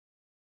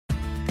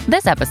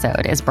This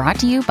episode is brought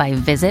to you by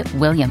Visit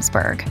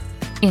Williamsburg.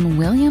 In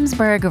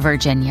Williamsburg,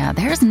 Virginia,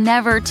 there's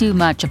never too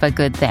much of a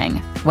good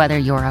thing. Whether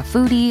you're a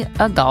foodie,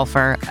 a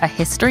golfer, a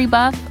history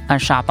buff, a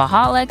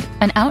shopaholic,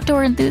 an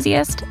outdoor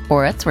enthusiast,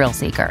 or a thrill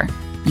seeker,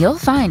 you'll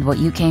find what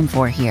you came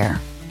for here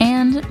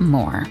and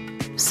more.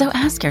 So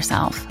ask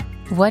yourself,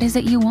 what is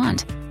it you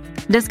want?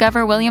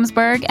 Discover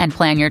Williamsburg and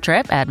plan your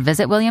trip at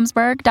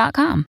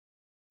visitwilliamsburg.com.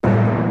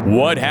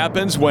 What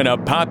happens when a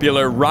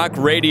popular rock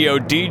radio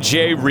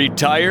DJ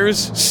retires,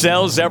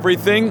 sells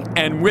everything,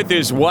 and with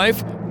his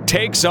wife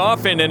takes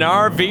off in an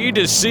RV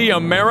to see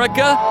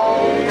America?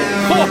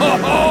 Ho, ho,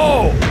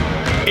 ho!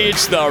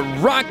 It's the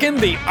Rockin'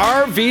 the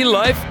RV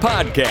Life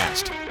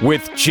podcast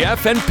with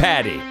Jeff and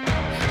Patty.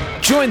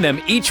 Join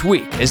them each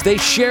week as they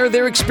share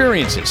their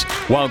experiences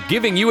while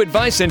giving you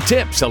advice and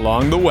tips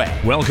along the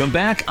way. Welcome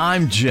back.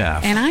 I'm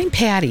Jeff. And I'm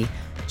Patty.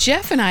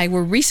 Jeff and I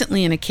were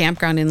recently in a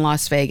campground in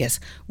Las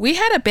Vegas. We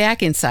had a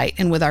back in sight,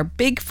 and with our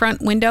big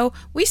front window,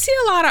 we see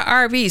a lot of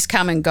RVs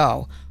come and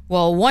go.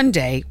 Well, one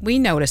day, we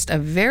noticed a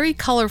very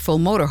colorful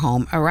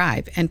motorhome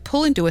arrive and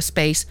pull into a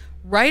space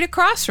right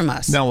across from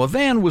us. Now, a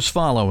van was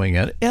following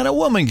it, and a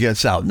woman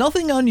gets out.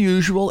 Nothing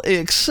unusual,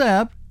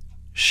 except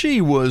she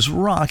was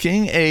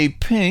rocking a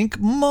pink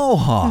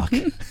mohawk.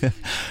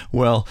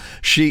 Well,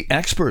 she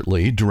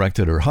expertly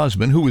directed her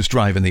husband, who was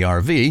driving the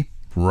RV,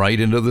 right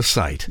into the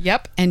sight.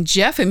 Yep, and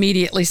Jeff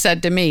immediately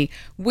said to me,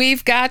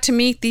 "We've got to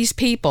meet these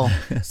people."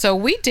 So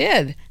we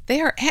did. They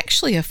are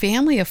actually a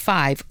family of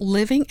 5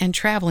 living and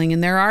traveling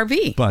in their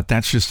RV. But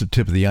that's just the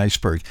tip of the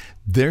iceberg.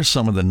 They're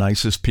some of the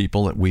nicest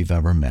people that we've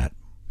ever met.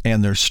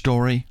 And their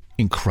story,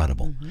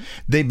 incredible. Mm-hmm.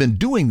 They've been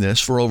doing this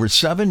for over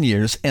 7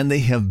 years, and they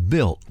have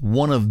built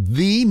one of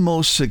the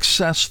most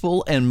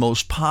successful and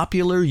most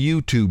popular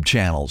YouTube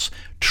channels,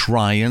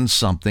 Trying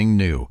Something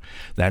New.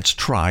 That's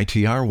try,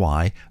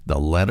 T-R-Y, the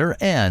letter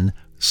N,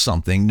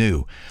 something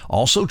new.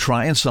 Also,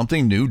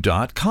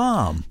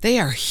 trying-something-new.com. They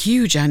are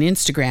huge on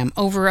Instagram,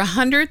 over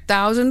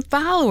 100,000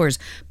 followers.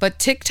 But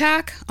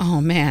TikTok,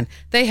 oh man,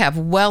 they have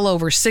well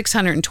over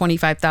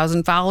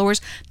 625,000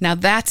 followers. Now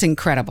that's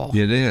incredible.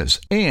 It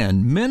is.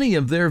 And many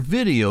of their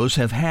videos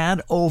have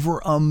had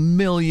over 1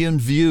 million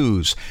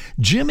views.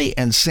 Jimmy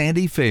and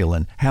Sandy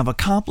Phelan have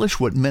accomplished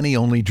what many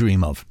only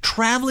dream of,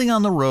 traveling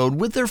on the road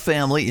with their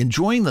family,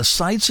 enjoying the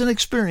sights and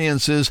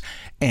experiences,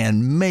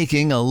 and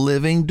making a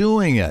living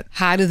doing it.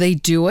 How do they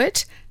do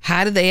it?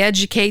 How do they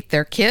educate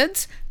their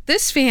kids?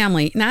 This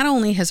family not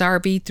only has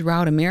RV'd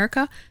throughout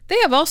America, they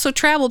have also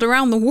traveled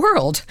around the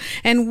world.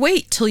 And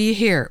wait till you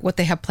hear what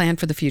they have planned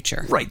for the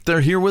future. Right,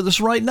 they're here with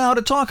us right now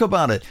to talk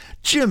about it.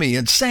 Jimmy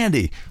and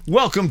Sandy,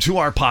 welcome to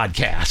our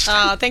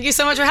podcast. Thank you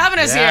so much for having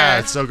us here. Yeah,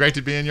 it's so great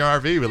to be in your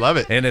RV. We love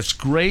it. And it's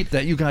great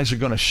that you guys are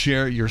going to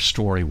share your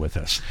story with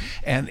us.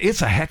 And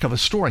it's a heck of a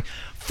story.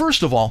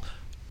 First of all,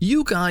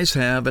 you guys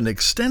have an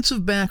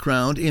extensive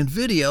background in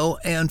video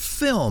and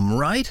film,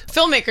 right?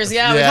 Filmmakers,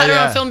 yeah. We've had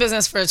our own film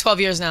business for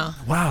 12 years now.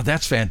 Wow,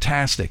 that's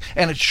fantastic.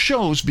 And it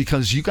shows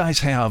because you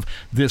guys have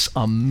this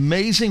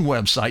amazing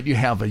website. You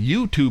have a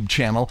YouTube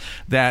channel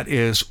that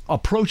is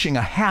approaching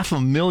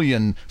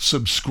 500,000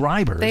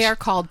 subscribers. They are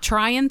called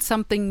Trying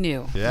Something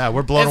New. Yeah,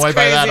 we're blown away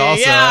crazy. by that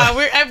also.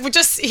 Yeah, we're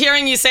just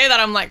hearing you say that,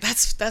 I'm like,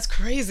 that's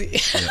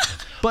crazy. Yeah.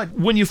 But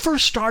when you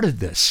first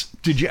started this,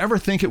 did you ever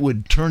think it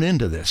would turn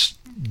into this?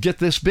 Get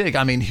this big?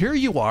 I mean, here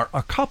you are,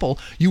 a couple,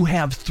 you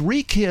have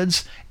 3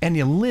 kids, and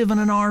you live in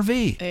an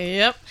RV.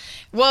 Yep.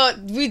 Well,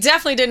 we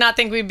definitely did not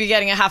think we'd be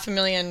getting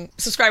 500,000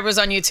 subscribers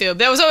on YouTube.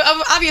 That was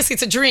obviously,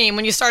 it's a dream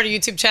when you start a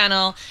YouTube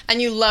channel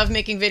and you love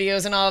making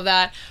videos and all of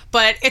that.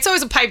 But it's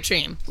always a pipe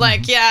dream.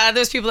 Like, yeah,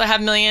 there's people that have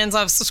millions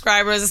of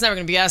subscribers. It's never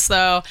going to be us,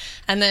 though.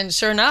 And then,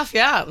 sure enough,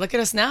 yeah, look at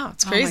us now.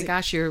 It's crazy. Oh my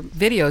gosh, your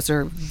videos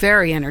are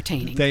very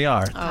entertaining. They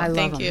are. I love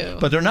thank them. you.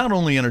 But they're not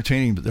only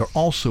entertaining, but they're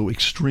also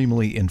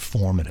extremely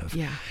informative.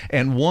 Yeah.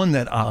 And one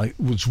that I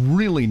was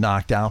really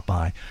knocked out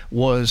by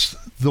was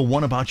the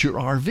one about your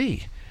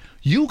RV.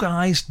 You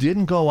guys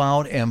didn't go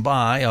out and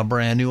buy a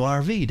brand new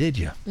RV, did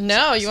you?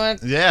 No, you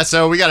want? Yeah,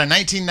 so we got a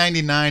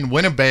 1999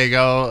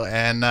 Winnebago,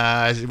 and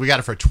we got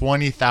it for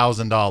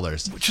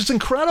 $20,000. Which is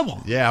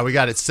incredible. Yeah, we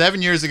got it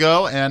 7 years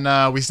ago,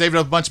 and we saved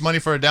up a bunch of money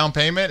for a down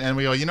payment, and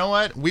we go, you know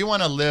what? We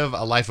want to live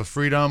a life of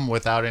freedom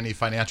without any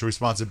financial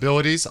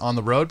responsibilities on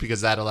the road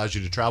because that allows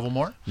you to travel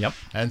more. Yep.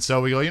 And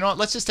so we go, you know what?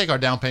 Let's just take our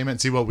down payment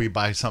and see what we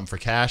buy something for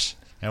cash.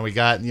 And we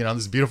got,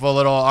 this beautiful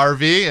little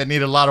RV. It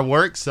needed a lot of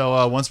work.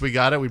 So once we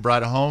got it, we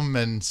brought it home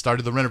and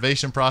started the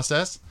renovation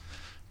process.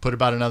 Put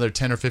about another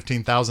 $10,000 or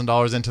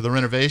 $15,000 into the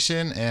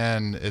renovation,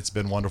 and it's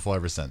been wonderful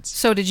ever since.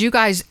 So did you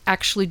guys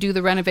actually do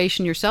the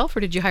renovation yourself, or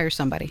did you hire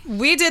somebody?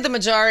 We did the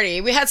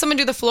majority. We had someone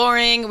do the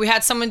flooring. We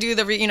had someone do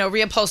the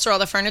reupholster all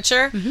the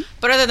fifture. Mm-hmm.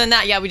 But other than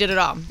that, yeah, we did it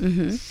all.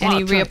 Mm-hmm. And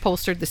he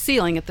reupholstered the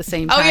ceiling at the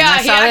same time. Oh yeah,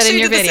 I saw that in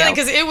your did the video. ceiling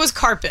because it was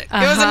carpet. It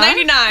was a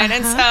 '99,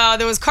 and so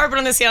there was carpet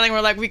on the ceiling. We're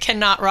like, we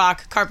cannot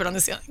rock carpet on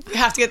the ceiling. We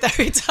have to get that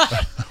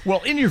redone.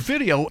 Well, in your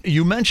video,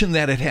 you mentioned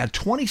that it had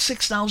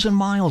 26,000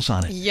 miles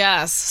on it.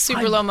 Yes,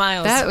 super low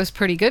miles. That was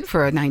pretty good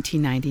for a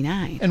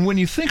 1999. And when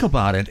you think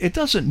about it, it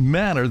doesn't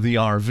matter the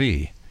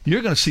RV.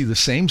 You're going to see the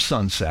same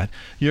sunset.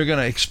 You're going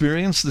to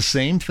experience the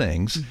same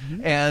things.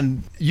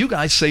 And you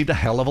guys saved a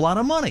hell of a lot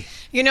of money.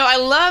 You know, I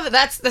love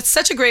that's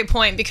such a great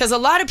point, because a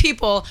lot of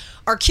people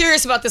are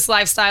curious about this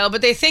lifestyle,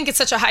 but they think it's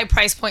such a high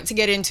price point to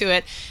get into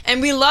it.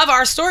 And we love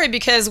our story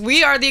because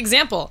we are the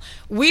example.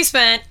 We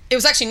spent, it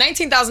was actually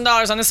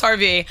 $19,000 on this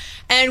RV,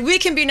 and we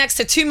can be next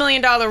to $2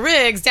 million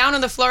rigs down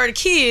in the Florida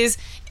Keys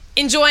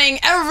enjoying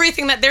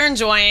everything that they're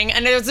enjoying.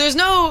 And there's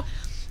no,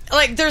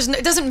 like,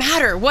 it doesn't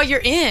matter what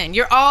you're in.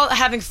 You're all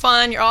having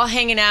fun. You're all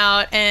hanging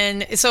out.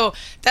 And so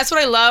that's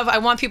what I love. I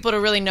want people to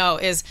really know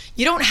is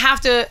you don't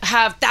have to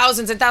have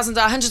thousands and thousands,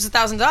 hundreds of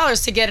thousands of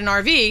dollars to get an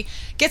RV.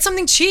 Get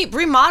something cheap,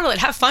 remodel it,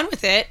 have fun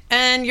with it,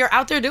 and you're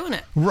out there doing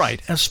it.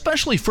 Right.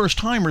 Especially first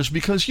timers,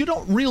 because you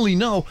don't really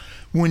know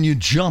when you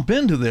jump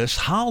into this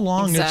how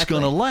long it's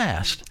going to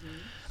last.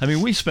 I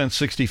mean, we spent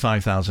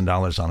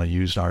 $65,000 on a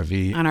used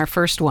RV. On our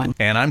first one.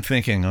 And I'm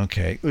thinking,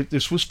 okay,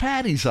 this was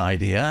Patty's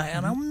idea,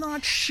 and I'm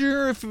not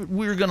sure if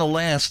we were going to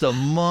last a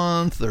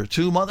month or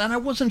 2 months, and I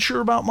wasn't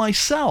sure about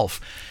myself.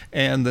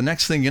 And the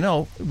next thing you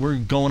know, we're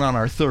going on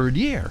our third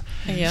year.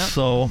 Yeah.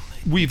 So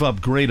we've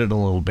upgraded a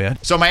little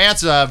bit. So my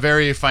aunt's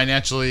very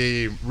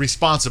financially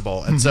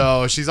responsible, and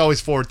so she's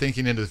always forward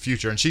thinking into the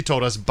future. And she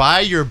told us,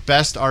 buy your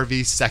best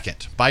RV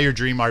second. Buy your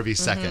dream RV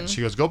second.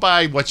 She goes, go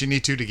buy what you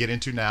need to get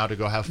into now to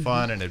go have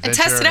fun and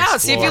adventure. And test it out.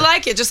 See if you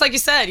like it. Just like you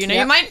said, you know,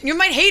 Yep. you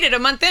might hate it a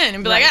month in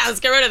and be like, let's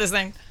get rid of this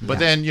thing. But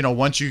then, you know,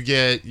 once you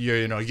get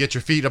get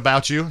your feet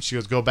about you, she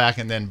goes, go back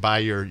and then buy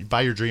your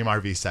dream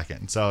RV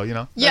second. So, you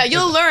know. Yeah,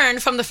 you'll learn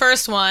from the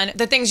first one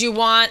the things you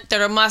want that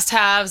are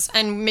must-haves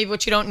and maybe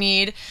what you don't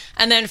need.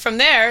 And then from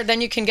there,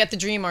 then you can get the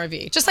dream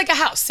RV. Just like a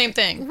house, same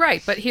thing.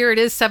 Right, but here it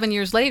is 7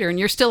 years later, and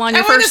you're still on your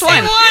And we're the first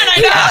same one.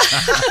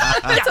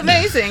 I know. That's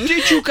amazing.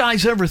 Did you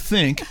guys ever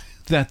think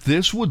that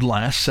this would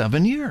last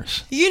 7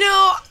 years? You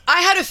know,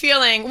 I had a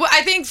feeling, well,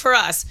 I think for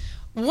us,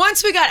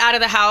 once we got out of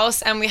the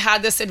house and we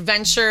had this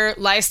adventure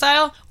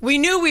lifestyle, we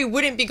knew we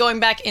wouldn't be going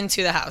back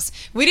into the house.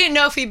 We didn't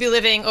know if we'd be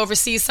living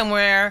overseas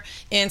somewhere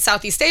in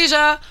Southeast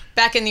Asia,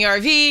 back in the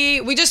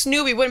RV. We just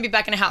knew we wouldn't be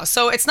back in a house.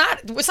 So it's not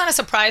a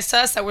surprise to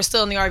us that we're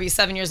still in the RV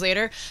 7 years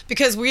later,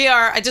 because we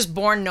are just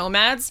born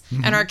nomads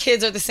and our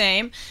kids are the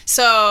same.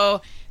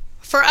 So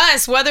for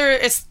us, whether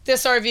it's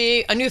this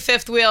RV, a new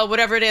fifth wheel,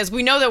 whatever it is,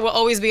 we know that we'll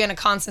always be in a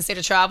constant state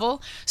of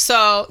travel.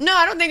 So, no,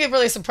 I don't think it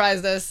really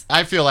surprised us.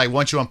 I feel like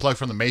once you unplug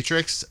from the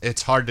Matrix,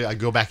 it's hard to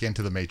go back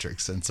into the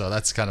Matrix. And so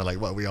that's kind of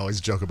like what we always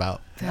joke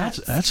about.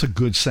 That's a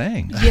good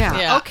saying.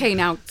 Yeah. Okay,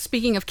 now,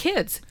 speaking of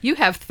kids, you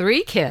have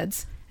 3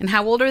 kids. And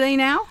how old are they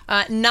now?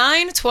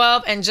 9,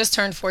 12, and just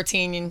turned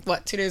 14,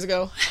 2 days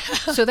ago?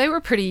 So they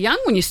were pretty young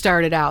when you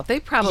started out.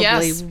 They probably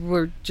Yes.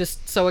 were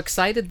just so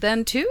excited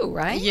then too,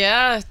 right?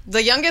 Yeah.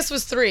 The youngest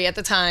was 3 at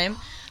the time.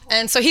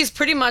 And so he's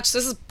pretty much,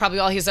 this is probably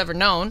all he's ever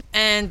known.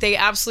 And they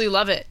absolutely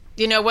love it.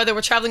 You know, whether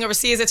we're traveling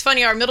overseas, it's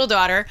funny, our middle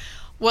daughter,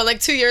 well, like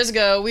 2 years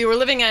ago, we were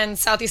living in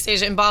Southeast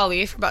Asia in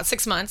Bali for about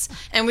 6 months.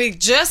 And we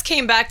just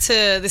came back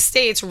to the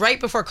States right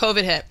before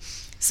COVID hit.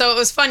 So it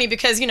was funny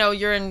because, you know,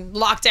 you're in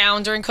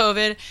lockdown during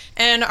COVID,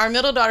 and our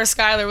middle daughter,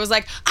 Skylar, was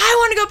like, I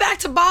want to go back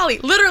to Bali,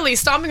 literally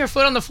stomping her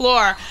foot on the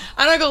floor.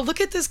 And I go,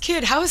 look at this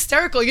kid, how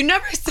hysterical. You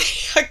never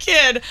see a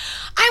kid,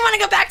 I want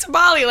to go back to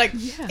Bali. Like,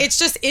 It's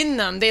just in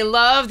them. They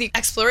love the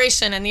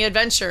exploration and the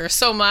adventure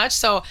so much.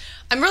 So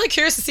I'm really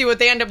curious to see what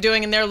they end up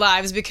doing in their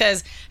lives,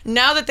 because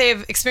now that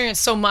they've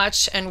experienced so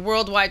much and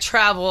worldwide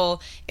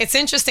travel, it's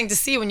interesting to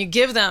see when you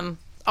give them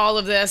all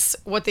of this,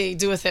 what they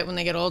do with it when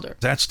they get older.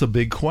 That's the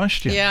big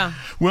question. Yeah.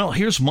 Well,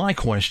 here's my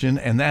question,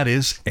 and that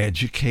is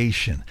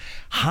education.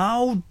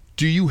 How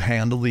do you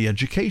handle the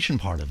education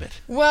part of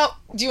it? Well,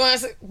 do you want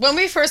to? When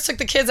we first took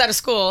the kids out of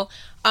school,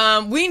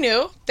 we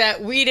knew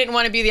that we didn't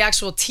want to be the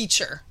actual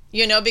teacher,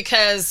 you know,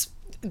 because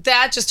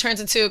that just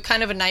turns into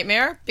kind of a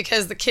nightmare,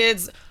 because the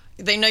kids,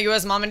 they know you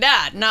as mom and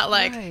dad, not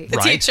like the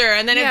teacher.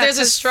 And then if there's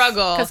a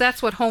struggle. Because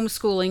that's what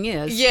homeschooling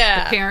is.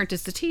 Yeah. The parent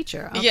is the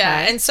teacher. Okay.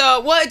 Yeah. And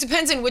so, well, it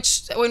depends in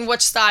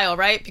which style,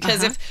 right?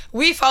 Because if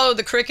we followed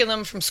the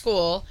curriculum from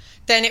school,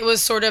 then it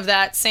was sort of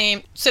that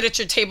same sit at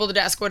your table, the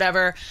desk,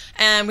 whatever,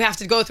 and we have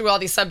to go through all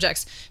these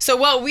subjects. So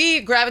what we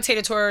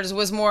gravitated towards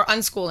was more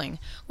unschooling,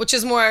 which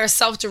is more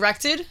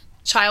self-directed,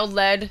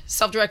 child-led,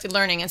 self-directed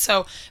learning. And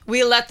so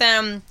we let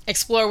them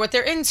explore what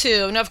they're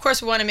into. Now, of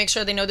course, we want to make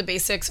sure they know the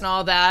basics and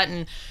all that,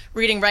 and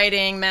reading,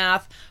 writing,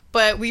 math,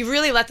 but we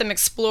really let them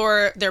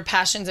explore their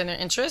passions and their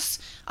interests.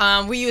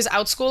 We use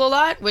OutSchool a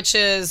lot, which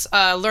is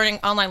a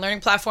online learning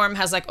platform,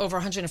 has like over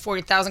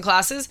 140,000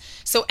 classes.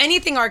 So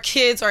anything our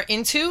kids are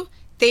into,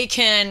 they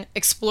can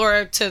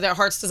explore to their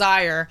heart's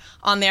desire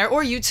on there,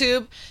 or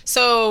YouTube.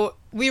 So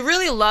we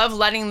really love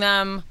letting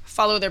them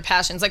follow their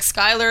passions. Like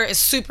Skylar is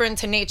super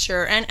into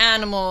nature and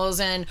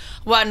animals and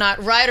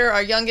whatnot. Ryder,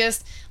 our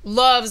youngest,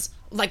 loves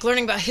like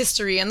learning about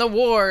history and the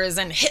wars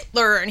and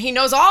Hitler, and he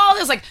knows all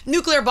this like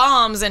nuclear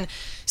bombs. And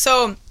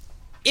so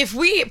if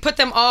we put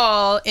them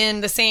all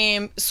in the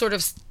same sort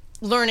of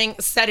learning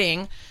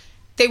setting,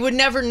 they would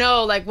never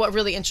know like what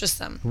really interests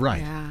them.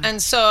 Right. And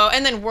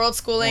then world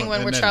schooling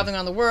when we're traveling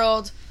around the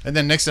world. And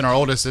then Nixon, our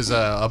oldest, is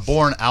a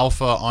born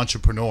alpha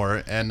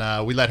entrepreneur,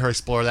 and we let her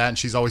explore that. And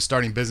she's always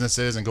starting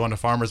businesses and going to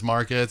farmers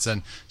markets,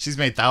 and she's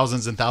made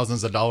thousands and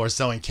thousands of dollars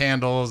selling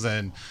candles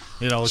and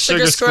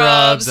sugar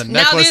scrubs and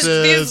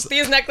necklaces. Now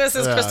these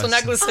necklaces, crystal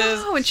necklaces.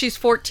 Oh, and she's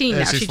 14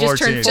 now. she's She just 14.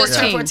 turned 14. Just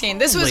turned 14.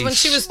 This was when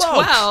she was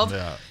 12.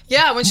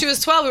 Yeah, when she was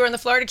 12, we were in the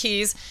Florida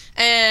Keys,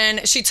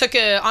 and she took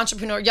a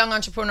young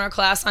entrepreneur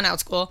class on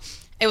OutSchool.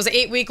 It was an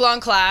 8-week-long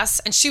class,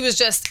 and she was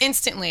just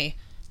instantly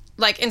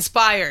like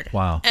inspired.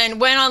 Wow.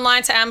 And went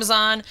online to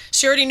Amazon.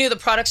 She already knew the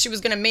products she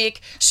was going to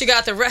make. She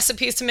got the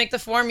recipes to make the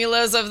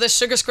formulas of the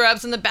sugar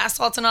scrubs and the bath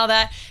salts and all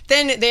that.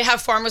 Then they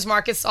have farmers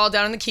markets all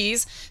down in the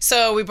Keys.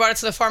 So we brought it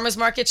to the farmers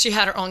market. She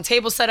had her own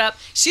table set up.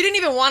 She didn't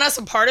even want us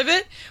a part of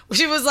it.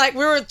 She was like,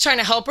 we were trying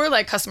to help her,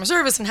 like customer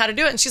service and how to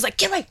do it. And she's like,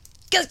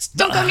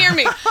 don't come near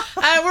me.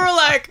 And we were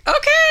like,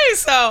 okay.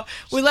 So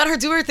we let her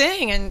do her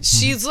thing, and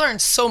she's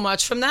learned so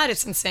much from that.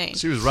 It's insane.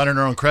 She was running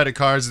her own credit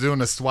cards, doing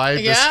the swipe,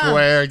 the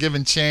square,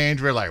 giving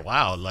change. We're like,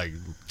 wow, like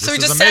this so we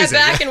is just amazing.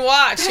 sat back and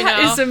watched.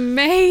 It's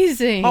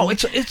amazing. Oh,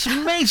 it's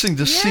amazing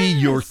to see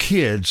your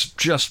kids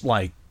just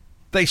like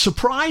they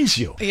surprise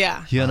you.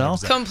 Yeah.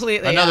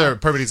 Completely. Another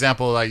perfect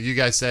example, like you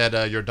guys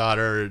said, your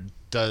daughter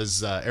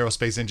does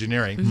aerospace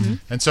engineering.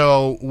 And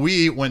so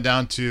we went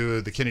down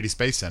to the Kennedy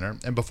Space Center,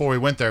 and before we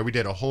went there, we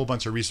did a whole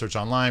bunch of research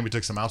online. We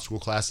took some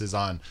OutSchool classes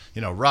on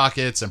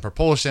rockets and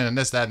propulsion and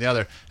this, that, and the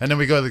other, and then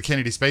we go to the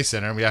Kennedy Space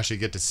Center and we actually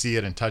get to see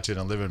it and touch it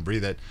and live and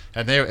breathe it.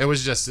 And it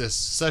was just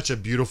such a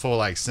beautiful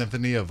like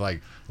symphony of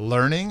like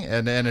learning,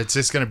 and it's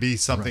just going to be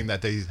something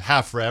that they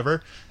have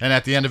forever. And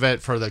at the end of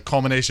it, for the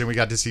culmination, we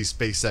got to see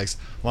SpaceX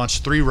launch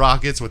 3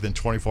 rockets within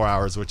 24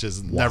 hours, which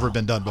has never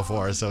been done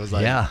before. So it was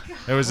like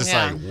it was just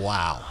like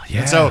wow.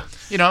 And so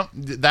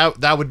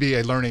that would be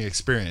a learning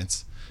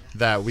experience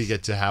that we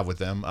get to have with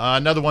them.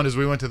 Another one is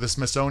we went to the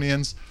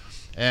Smithsonian's,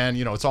 and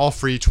it's all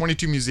free.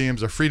 22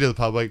 museums are free to the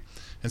public.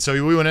 And so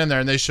we went in there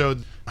and they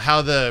showed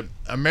how the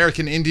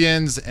American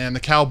Indians and the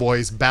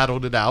cowboys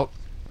battled it out.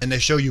 And they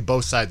show you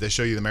both sides. They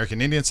show you the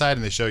American Indian side,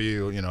 and they show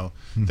you,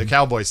 the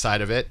cowboy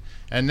side of it.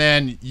 And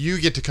then you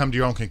get to come to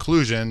your own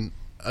conclusion,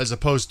 as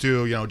opposed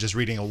to, just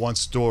reading a one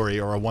story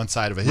or a one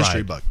side of a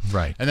history book.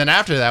 Right. And then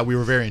after that, we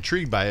were very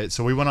intrigued by it.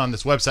 So we went on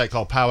this website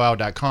called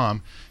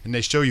powwow.com, and they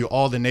show you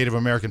all the Native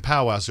American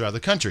powwows throughout the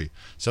country.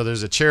 So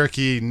there's a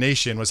Cherokee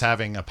Nation was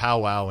having a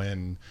powwow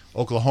in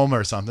Oklahoma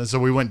or something. So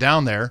we went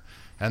down there.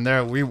 And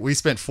there we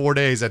spent 4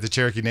 days at the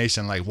Cherokee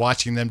Nation, like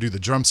watching them do the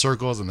drum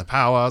circles and the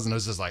powwows. And it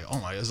was just like,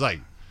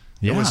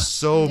 it was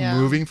so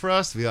moving for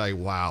us to be like,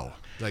 wow.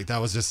 Like that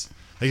was just,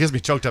 it gets me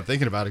choked up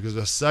thinking about it because it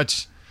was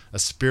such a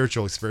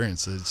spiritual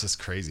experience. It's just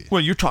crazy.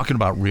 Well, you're talking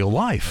about real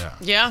life.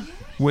 Yeah.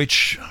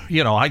 Which,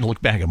 I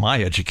look back at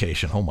my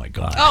education. Oh, my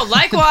God. Oh,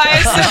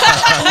 likewise.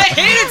 I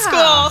hated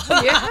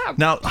school. Yeah.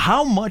 Now,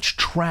 how much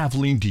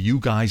traveling do you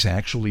guys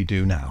actually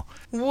do now?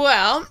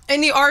 Well,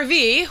 in the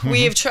RV,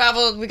 we've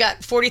traveled, we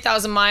got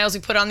 40,000 miles we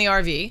put on the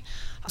RV.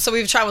 So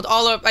we've traveled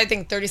all over, I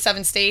think,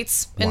 37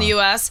 states in the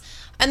U.S.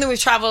 And then we've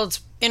traveled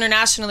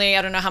internationally.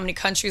 I don't know how many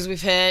countries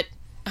we've hit,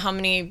 how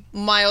many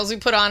miles we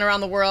put on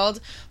around the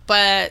world.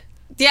 But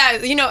yeah,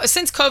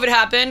 since COVID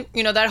happened,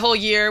 that whole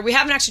year, we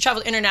haven't actually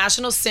traveled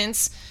international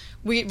since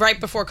right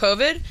before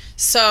COVID.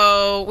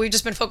 So we've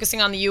just been focusing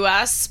on the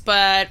U.S.,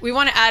 but we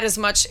want to add as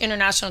much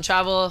international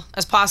travel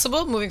as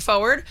possible moving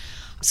forward.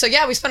 So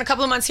yeah, we spent a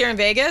couple of months here in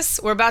Vegas.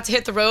 We're about to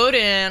hit the road,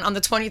 and on the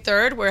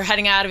 23rd, we're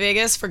heading out of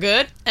Vegas for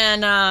good.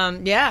 And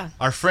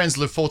our friends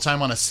live full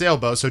time on a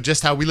sailboat. So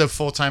just how we live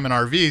full time in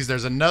RVs,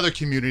 there's another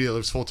community that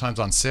lives full time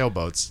on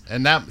sailboats,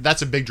 and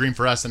that's a big dream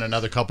for us. In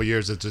another couple of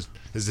years,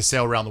 is to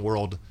sail around the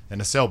world in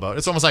a sailboat.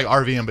 It's almost like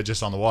RVing, but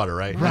just on the water,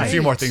 right? And a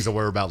few more things to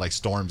worry about, like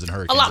storms and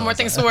hurricanes. A lot more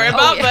things to worry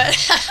about,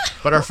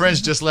 But our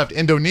friends just left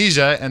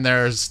Indonesia, and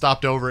they're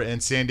stopped over in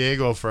San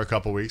Diego for a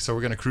couple weeks. So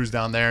we're going to cruise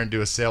down there and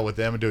do a sail with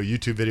them and do a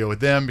YouTube video with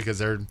them because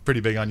they're pretty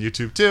big on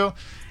YouTube too.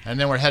 And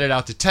then we're headed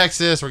out to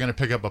Texas. We're going to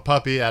pick up a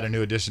puppy, add a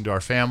new addition to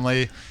our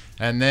family.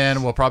 And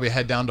then we'll probably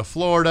head down to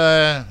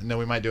Florida, and then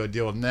we might do a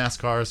deal with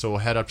NASCAR. So we'll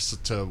head up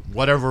to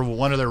whatever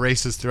one of the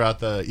races throughout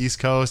the East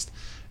Coast.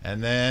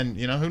 And then,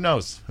 who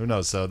knows?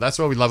 So that's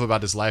what we love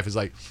about this life is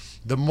like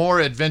the more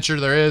adventure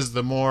there is,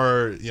 the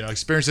more,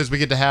 experiences we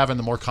get to have and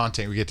the more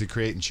content we get to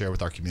create and share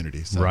with our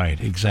community. So right,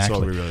 exactly. That's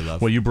what we really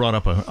love. Well, you brought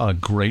up a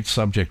great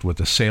subject with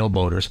the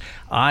sailboaters.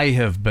 I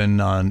have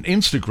been on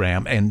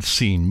Instagram and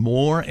seen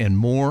more and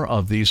more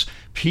of these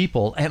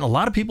people, and a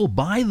lot of people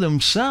by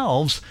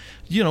themselves,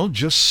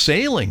 just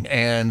sailing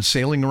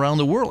around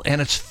the world, and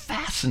it's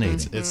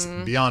fascinating. It's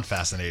beyond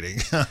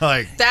fascinating.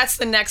 That's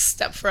the next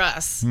step for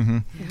us.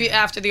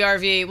 After the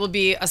RV, will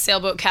be a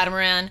sailboat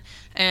catamaran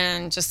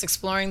and just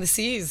exploring the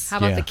seas. How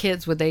about the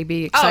kids? Would they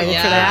be excited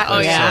for that? Oh,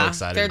 yeah. So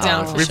excited. They're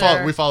down for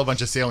sure. We follow a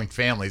bunch of sailing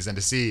families, and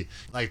to see,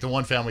 like, the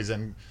one family's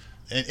in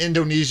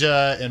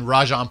Indonesia, in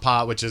Raja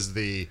Ampat, which is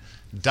the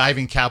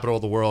diving capital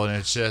of the world, and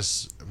it's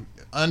just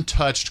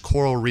untouched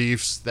coral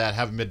reefs that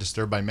haven't been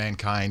disturbed by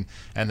mankind,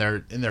 and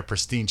they're in their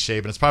pristine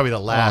shape. And it's probably the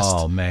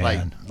last,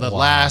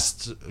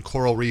 last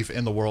coral reef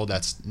in the world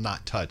that's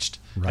not touched.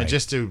 Right. And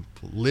just to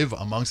live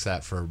amongst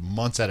that for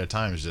months at a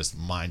time is just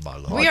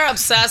mind-boggling. We are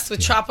obsessed with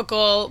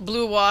tropical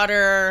blue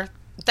water,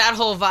 that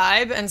whole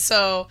vibe, and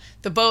so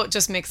the boat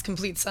just makes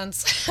complete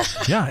sense.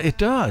 Yeah, it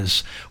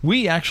does.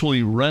 We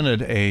actually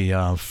rented a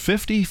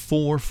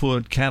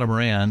 54-foot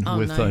catamaran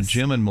with nice.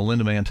 Jim and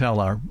Melinda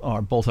Mantell,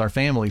 both our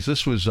families.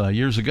 This was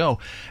years ago,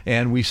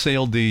 and we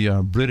sailed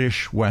the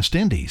British West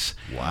Indies.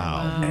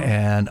 Wow.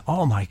 And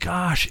oh my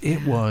gosh,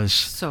 it was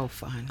So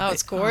fun. Oh,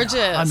 it's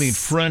gorgeous. I mean,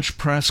 French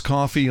press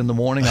coffee in the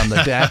morning on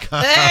the deck.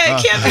 Hey,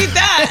 can't beat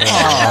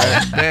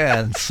that. Oh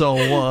man!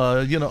 So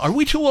are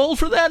we too old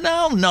for that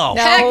now? No.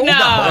 Heck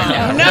no.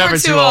 Never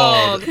too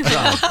old.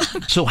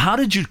 So how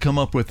did you come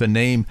up with the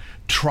name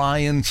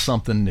Trying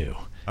Something New?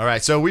 All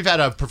right, so we've had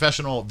a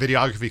professional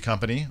videography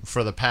company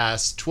for the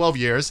past 12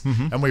 years.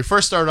 And when we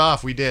first started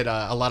off, we did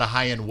a lot of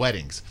high-end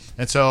weddings.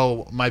 And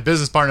so my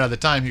business partner at the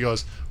time, he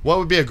goes, what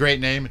would be a great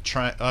name?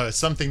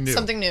 Something new.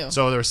 Something new.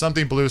 So there was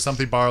Something Blue,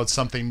 Something Borrowed,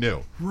 Something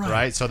New.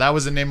 Right. So that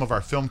was the name of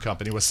our film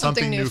company, was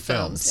Something New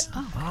Films.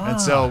 Yeah.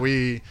 And so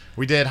we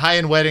did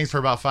high-end weddings for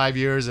about 5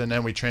 years, and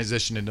then we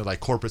transitioned into like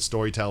corporate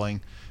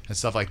storytelling and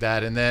stuff like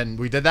that. And then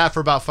we did that for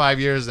about 5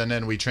 years, and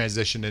then we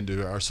transitioned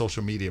into our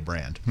social media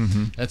brand.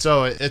 And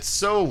so it's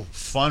so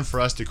fun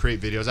for us to create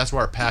videos. That's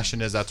where our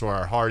passion is, that's where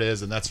our heart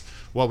is, and that's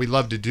what we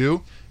love to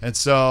do. And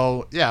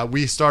so, yeah,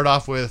 we start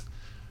off with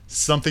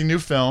Something New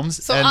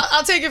Films. So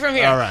I'll take it from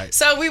here. All right.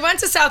 So we went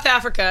to South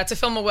Africa to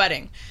film a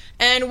wedding.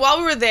 And while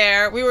we were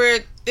there,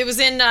 it was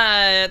in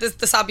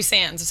the Sabi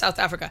Sands of South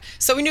Africa.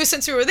 So we knew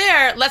since we were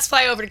there, let's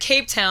fly over to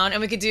Cape Town and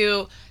we could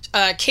do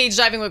cage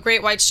diving with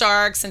great white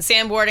sharks and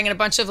sandboarding and a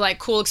bunch of like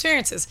cool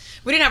experiences.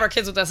 We didn't have our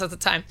kids with us at the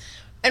time.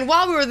 And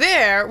while we were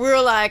there, we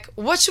were like,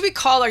 what should we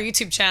call our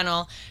YouTube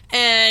channel?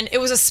 And it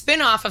was a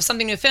spin-off of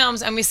Something New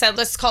Films. And we said,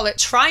 let's call it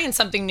Trying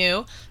Something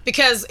New,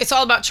 because it's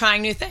all about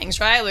trying new things,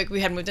 right? Like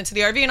we had moved into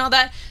the RV and all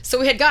that. So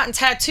we had gotten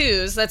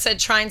tattoos that said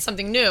Trying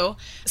Something New.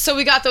 So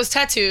we got those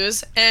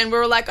tattoos and we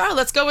were like, oh,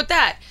 let's go with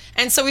that.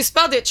 And so we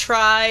spelled it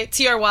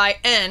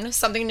Tryn,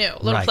 something new,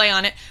 a little play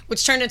on it,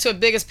 which turned into a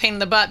biggest pain in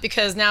the butt,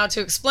 because now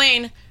to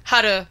explain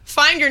how to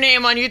find your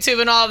name on YouTube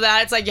and all of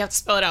that, it's like you have to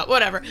spell it out,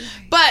 whatever.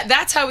 But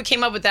that's how we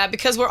came up with that,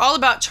 because we're all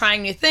about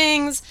trying new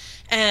things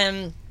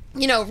and,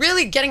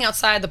 really getting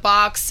outside the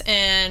box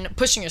and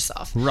pushing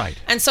yourself. Right.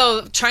 And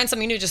so trying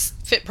something new just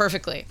fit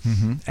perfectly.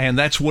 And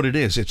that's what it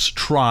is. It's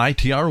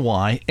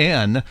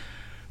Tryn,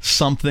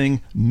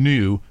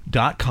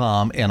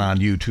 somethingnew.com, and on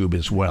YouTube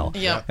as well.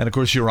 Yep. And of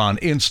course you're on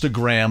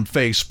Instagram,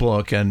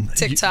 Facebook, and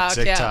TikTok.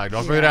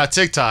 Don't forget about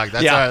TikTok.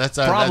 That's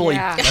probably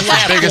that's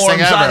the biggest thing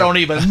platforms ever. I don't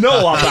even know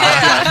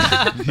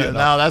about.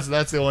 No,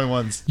 that's the only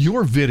ones.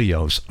 Your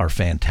videos are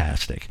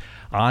fantastic.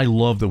 I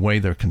love the way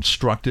they're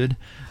constructed.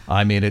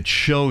 I mean, it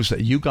shows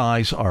that you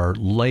guys are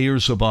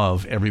layers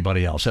above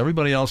everybody else.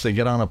 Everybody else, they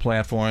get on a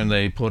platform,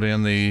 they put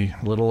in the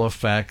little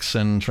effects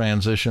and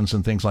transitions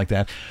and things like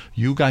that.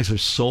 You guys are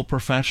so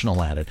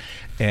professional at it.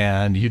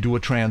 And you do a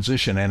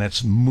transition, and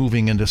it's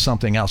moving into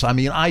something else. I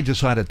mean, I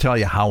just had to tell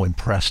you how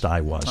impressed I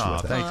was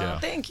with it. Thank you.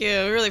 Thank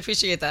you. We really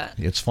appreciate that.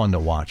 It's fun to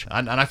watch.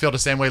 And I feel the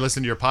same way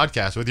listening to your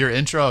podcast. With your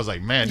intro, I was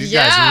like, man, these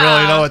Yeah. guys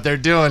really know what they're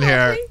doing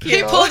here.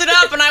 He pulled it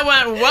up and I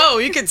went, whoa,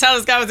 you could tell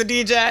this guy was a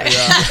DJ.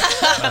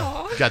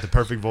 Got the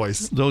perfect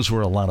voice. Those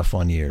were a lot of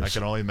fun years. I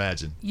can only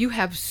imagine. You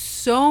have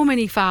so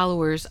many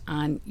followers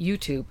on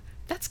YouTube.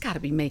 That's got to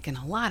be making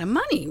a lot of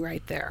money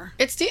right there.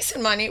 It's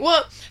decent money.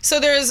 Well,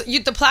 so there's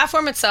the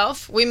platform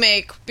itself. We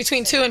make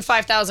between $2,000 and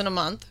 $5,000 a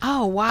month.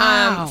 Oh,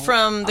 wow.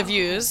 From the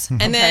views,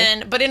 and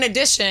then, but in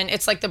addition,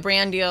 it's like the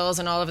brand deals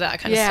and all of that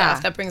kind of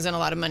stuff that brings in a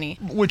lot of money.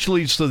 Which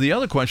leads to the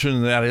other question,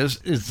 and that is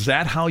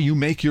that how you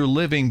make your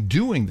living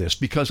doing this?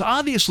 Because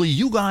obviously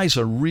you guys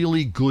are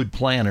really good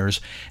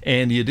planners,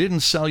 and you didn't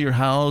sell your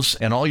house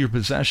and all your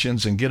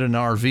possessions and get an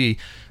RV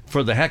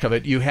for the heck of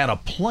it. You had a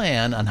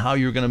plan on how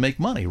you're going to make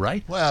money,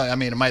 right? Well, I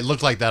mean, it might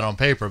look like that on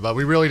paper, but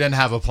we really didn't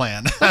have a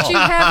plan. But you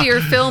have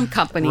your film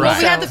company. Right. Well,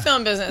 we had the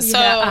film business, so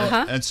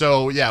And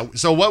so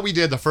what we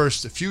did the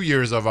first few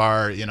years of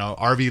our,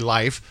 RV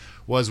life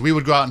was we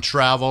would go out and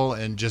travel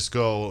and just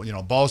go,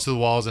 balls to the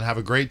walls and have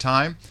a great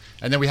time.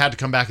 And then we had to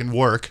come back and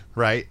work,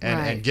 right?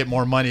 And get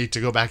more money to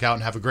go back out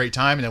and have a great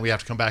time. And then we have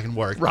to come back and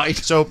work. Right.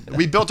 So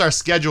we built our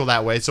schedule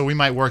that way. So we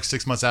might work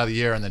 6 months out of the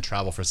year and then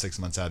travel for 6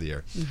 months out of the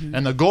year.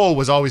 And the goal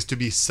was always to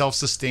be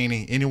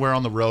self-sustaining anywhere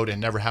on the road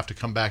and never have to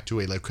come back to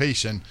a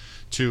location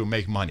to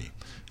make money.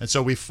 And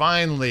so we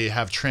finally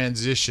have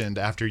transitioned,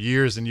 after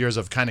years and years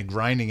of kind of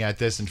grinding at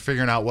this and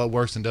figuring out what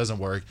works and doesn't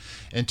work,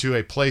 into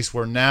a place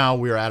where now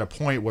we are at a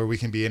point where we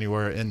can be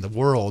anywhere in the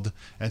world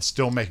and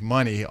still make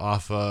money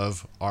off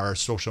of our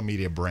social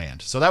media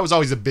brand. So that was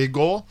always a big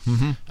goal.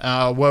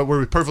 Were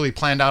we perfectly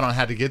planned out on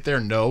how to get there?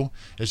 No.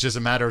 It's just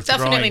a matter of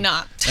Definitely throwing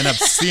not. an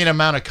obscene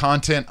amount of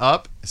content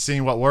up,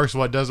 seeing what works,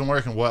 what doesn't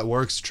work, and what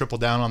works, triple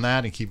down on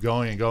that and keep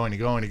going and going and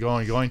going and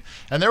going and going.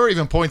 And there were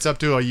even points up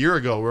to a year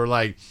ago where we're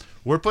like,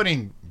 we're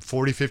putting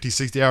 40, 50,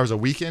 60 hours a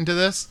week into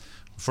this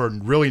for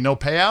really no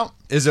payout.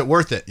 Is it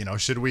worth it?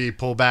 Should we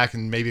pull back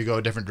and maybe go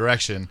a different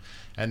direction?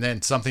 And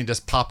then something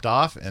just popped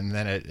off, and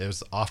then it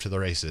was off to the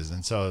races.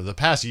 And so the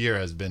past year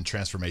has been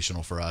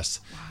transformational for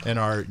us in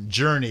our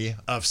journey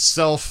of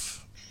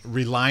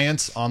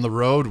self-reliance on the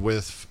road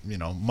with,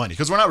 money.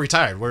 Because we're not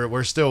retired.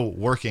 We're still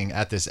working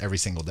at this every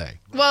single day.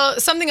 Well,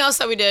 something else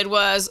that we did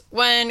was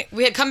when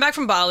we had come back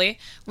from Bali,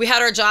 we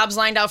had our jobs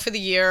lined out for the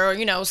year,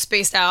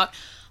 spaced out.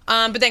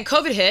 But then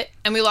COVID hit,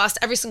 and we lost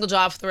every single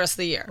job for the rest of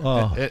the year.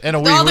 Oh. And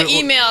all the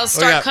emails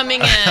start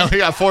coming in. We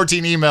got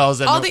 14 emails.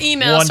 And all the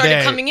emails started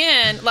day. coming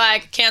in,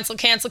 like cancel.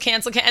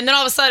 And then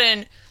all of a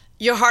sudden,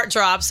 your heart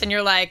drops, and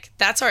you're like,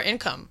 that's our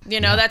income.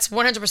 That's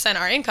 100%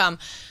 our income.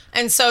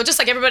 And so just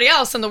like everybody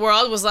else in the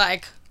world was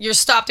like, you're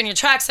stopped in your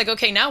tracks. Like,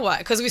 okay, now what?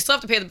 Because we still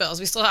have to pay the bills.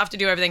 We still have to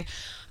do everything.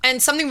 And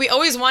something we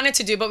always wanted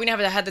to do, but we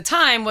never had the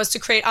time, was to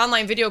create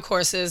online video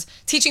courses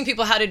teaching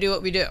people how to do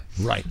what we do.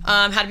 Right.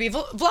 How to be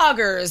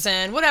vloggers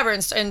and whatever,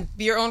 and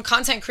be your own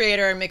content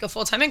creator and make a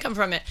full-time income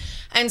from it.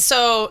 And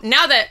so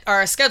now that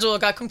our schedule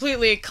got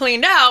completely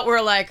cleaned out,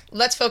 we're like,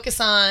 let's focus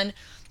on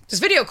this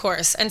video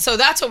course. And so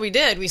that's what we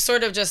did. We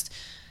sort of just,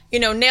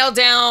 nailed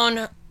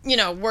down,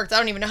 worked, I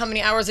don't even know how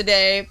many hours a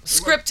day,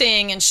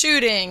 scripting and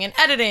shooting and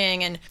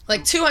editing and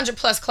like 200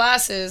 plus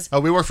classes.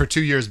 We worked for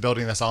 2 years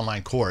building this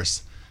online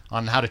course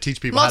on how to teach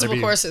people multiple how to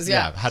be courses,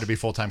 how to be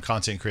full-time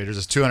content creators.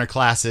 There's 200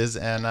 classes,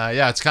 and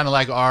it's kind of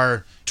like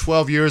our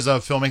 12 years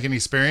of filmmaking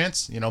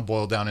experience,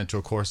 boiled down into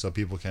a course so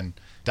people can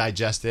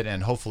digest it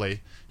and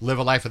hopefully live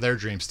a life of their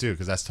dreams too,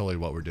 because that's totally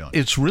what we're doing.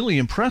 It's really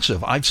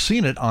impressive. I've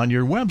seen it on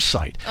your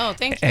website. Oh,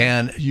 thank you.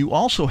 And you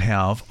also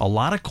have a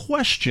lot of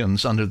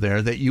questions under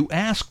there that you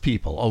ask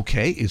people.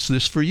 Okay, is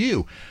this for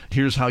you?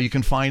 Here's how you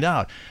can find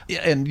out.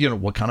 And,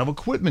 what kind of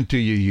equipment do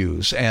you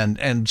use?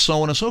 And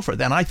so on and so forth.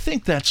 And I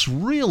think that's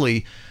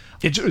really...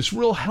 It's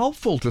real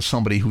helpful to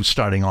somebody who's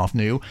starting off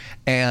new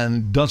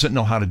and doesn't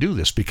know how to do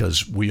this,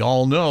 because we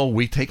all know,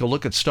 we take a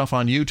look at stuff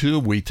on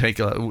YouTube, we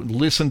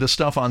listen to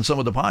stuff on some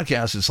of the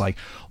podcasts. It's like,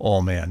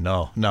 oh man,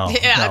 no.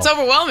 Yeah, no. It's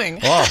overwhelming.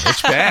 Oh,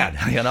 it's bad,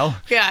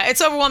 Yeah,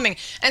 it's overwhelming.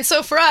 And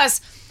so for us,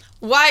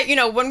 why,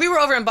 when we were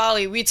over in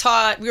Bali, we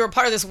were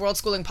part of this World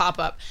Schooling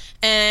pop-up,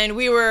 and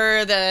we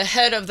were the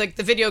head of the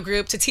video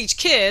group to teach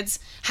kids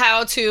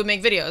how to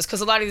make videos,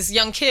 because a lot of these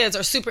young kids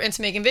are super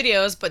into making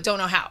videos but don't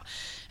know how.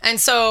 And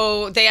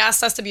so they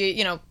asked us to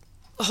be,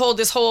 hold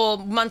this whole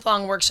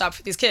month-long workshop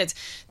for these kids.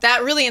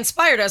 That really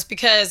inspired us,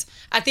 because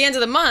at the end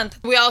of the month,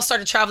 we all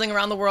started traveling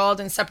around the world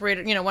and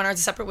separated, went our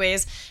separate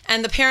ways.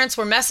 And the parents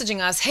were messaging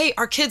us, hey,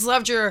 our kids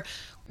loved your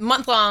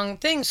month-long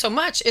thing so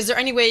much. Is there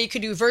any way you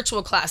could do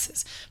virtual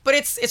classes? But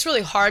it's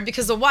really hard,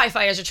 because the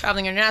Wi-Fi as you're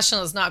traveling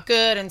international is not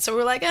good. And so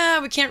we're like,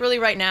 we can't really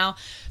right now.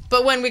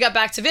 But when we got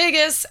back to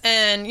Vegas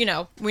and,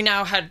 we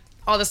now had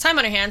all this time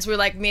on our hands, we were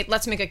like,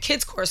 let's make a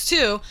kids course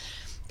too.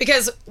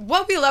 Because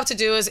what we love to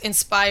do is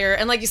inspire.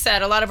 And like you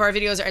said, a lot of our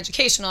videos are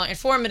educational,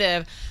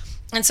 informative.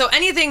 And so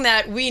anything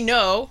that we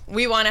know,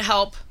 we want to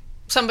help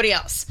somebody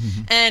else.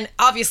 Mm-hmm. And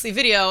obviously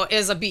video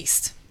is a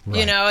beast.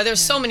 Right.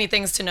 There's so many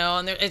things to know,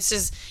 and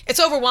it's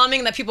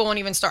overwhelming that people won't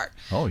even start.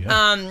 Oh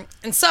yeah.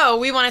 And so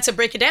we wanted to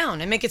break it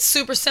down and make it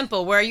super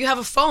simple, where you have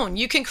a phone,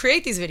 you can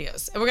create these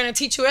videos, and we're going to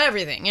teach you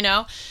everything,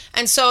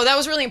 And so that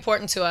was really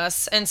important to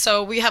us. And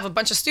so we have a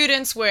bunch of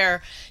students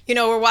where,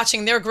 we're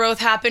watching their growth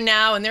happen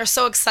now, and they're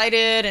so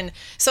excited, and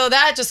so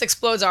that just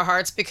explodes our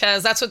hearts,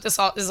 because that's what this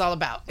is all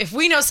about. If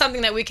we know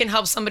something that we can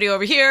help somebody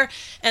over here,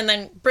 and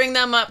then bring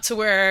them up to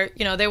where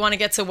they want to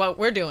get to what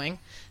we're doing,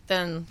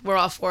 then we're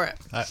all for it.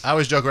 I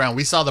always joke around,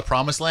 we saw the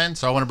promised land,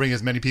 so I want to bring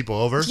as many people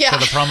over to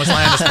the promised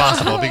land as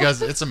possible,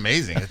 because it's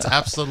amazing. It's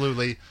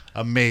absolutely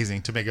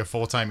amazing to make a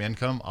full-time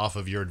income off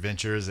of your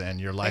adventures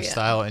and your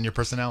lifestyle and your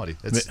personality.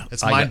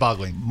 It's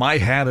mind-boggling. My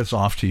hat is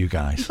off to you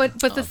guys. But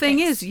the thing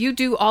is, you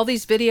do all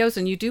these videos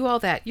and you do all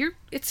that.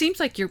 It seems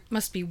like you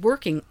must be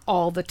working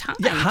all the time.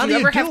 Yeah, how do you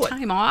ever do have it?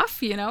 time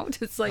off?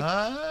 It's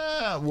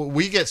like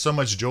we get so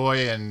much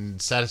joy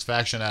and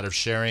satisfaction out of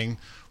sharing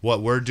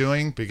what we're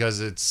doing, because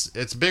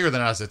it's bigger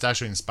than us. It's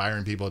actually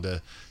inspiring people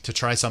to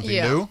try something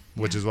new,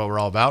 which is what we're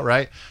all about,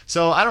 right?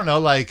 So I don't know,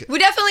 like, we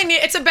definitely need,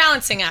 it's a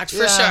balancing act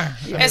for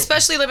sure,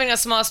 especially living in a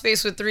small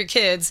space with 3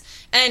 kids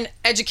and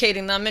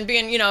educating them and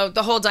being,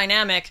 the whole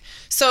dynamic.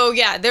 So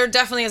yeah, there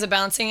definitely is a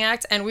balancing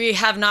act, and we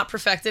have not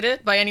perfected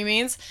it by any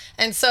means.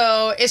 And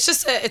so it's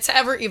just it's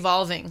ever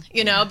evolving,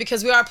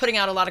 because we are putting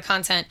out a lot of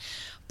content.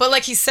 But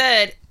like he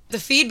said, the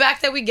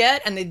feedback that we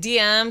get and the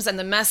DMs and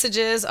the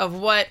messages of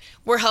what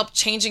we're helping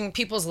changing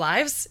people's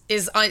lives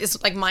is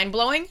like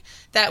mind-blowing.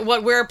 That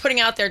what we're putting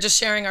out there, just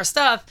sharing our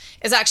stuff,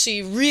 is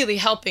actually really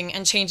helping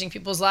and changing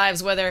people's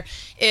lives, whether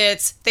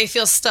it's they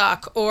feel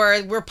stuck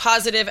or we're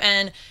positive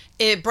and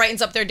it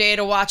brightens up their day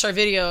to watch our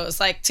videos.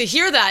 Like, to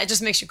hear that, it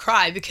just makes you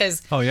cry,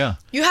 because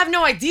you have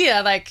no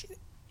idea, like,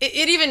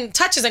 it even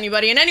touches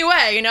anybody in any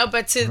way,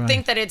 but to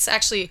think that it's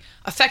actually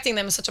affecting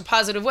them in such a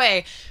positive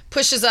way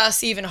pushes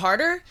us even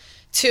harder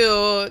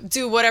to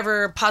do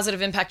whatever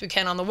positive impact we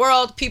can on the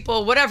world,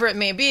 people, whatever it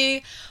may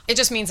be. It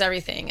just means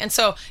everything. And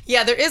so,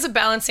 yeah, there is a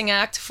balancing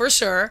act for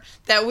sure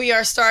that we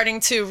are starting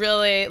to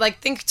really,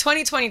 think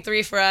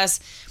 2023 for us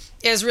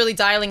is really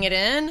dialing it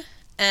in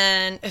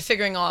and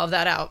figuring all of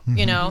that out,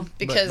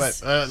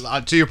 because...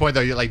 But to your point,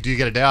 though, do you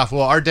get a day off?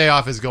 Well, our day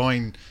off is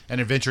going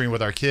and adventuring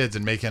with our kids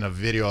and making a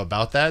video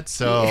about that.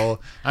 So,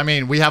 I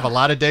mean, we have a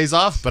lot of days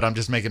off, but I'm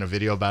just making a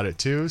video about it,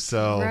 too.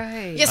 So,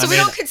 Right. Yeah, so we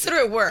don't consider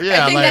it work.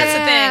 Yeah, I think that's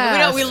the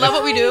thing. We love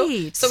what we do,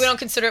 Right. so we don't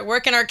consider it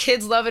work, and our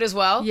kids love it as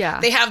well. Yeah.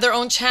 They have their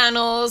own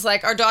channels.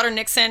 Like, our daughter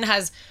Nixon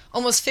has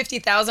almost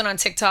 50,000 on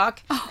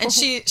TikTok, and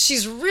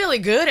she's really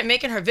good at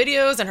making her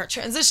videos and her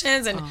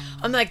transitions, and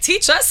I'm like,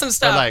 teach us some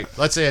stuff. But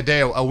let's say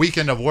a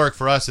weekend of work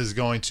for us is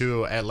going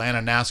to Atlanta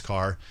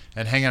NASCAR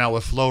and hanging out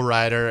with Flo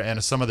Rida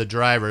and some of the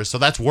drivers. So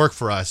that's work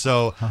for us.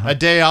 So a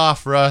day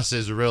off for us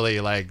is really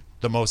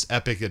the most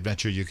epic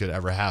adventure you could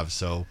ever have.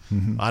 So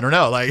I don't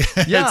know,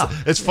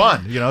 it's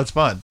fun. It's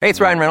fun. Hey, it's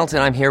Ryan Reynolds,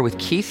 and I'm here with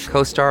Keith,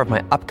 co-star of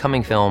my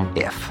upcoming film,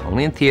 If,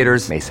 only in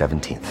theaters May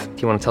 17th.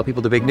 Do you want to tell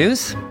people the big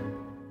news?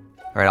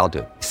 All right, I'll do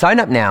it. Sign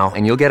up now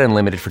and you'll get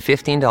unlimited for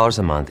 $15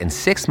 a month and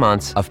 6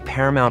 months of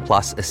Paramount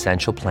Plus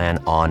Essential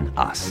Plan on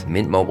us.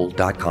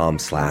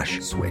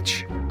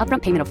 MintMobile.com/switch.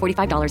 Upfront payment of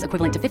 $45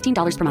 equivalent to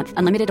 $15 per month.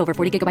 Unlimited over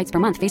 40 gigabytes per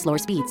month. Face lower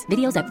speeds.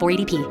 Videos at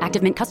 480p.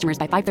 Active Mint customers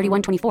by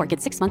 531.24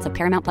 get 6 months of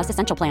Paramount Plus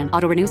Essential Plan.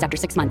 Auto renews after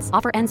 6 months.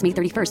 Offer ends May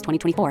 31st,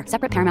 2024.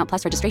 Separate Paramount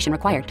Plus registration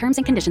required. Terms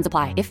and conditions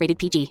apply if rated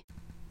PG.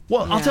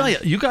 Well, I'll tell you,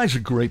 you guys are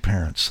great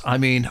parents. I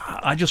mean,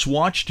 I just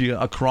watched you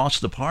across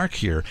the park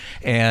here,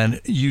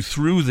 and you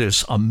threw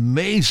this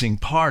amazing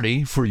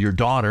party for your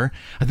daughter.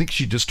 I think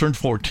she just turned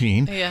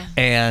 14. Yeah.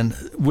 And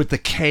with the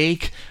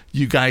cake,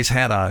 you guys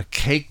had a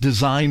cake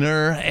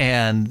designer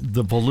and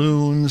the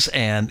balloons,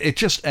 and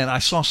I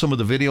saw some of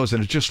the videos,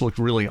 and it just looked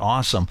really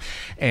awesome.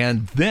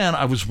 And then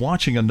I was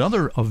watching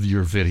another of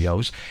your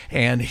videos,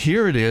 and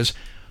here it is.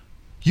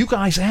 You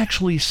guys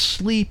actually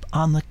sleep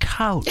on the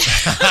couch.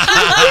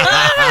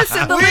 Yes,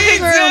 in the we living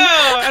do, room.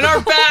 and our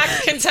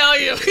back can tell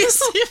you.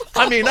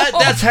 I mean,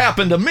 that's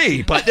happened to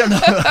me, but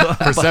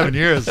For 7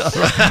 years. Yeah.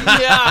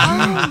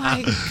 Oh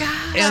my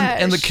gosh.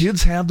 and the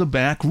kids have the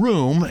back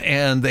room,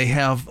 and they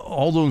have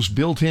all those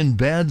built-in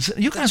beds.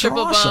 You guys Triple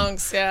are awesome.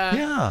 bunks, yeah.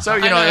 Yeah. So, I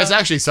know. it's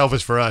actually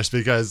selfish for us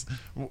because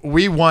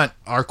we want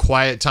our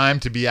quiet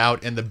time to be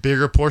out in the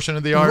bigger portion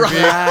of the RV.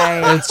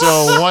 Right. And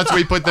so once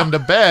we put them to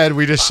bed,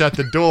 we just shut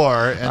the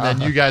door, and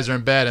then you guys are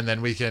in bed, and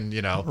then we can,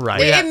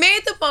 Right. It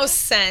made the most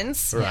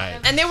sense. Right.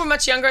 And they were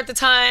much younger at the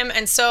time.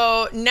 And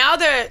so now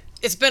that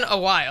it's been a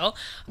while,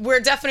 we're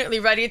definitely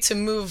ready to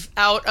move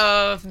out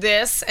of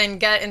this and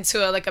get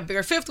into a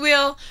bigger fifth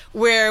wheel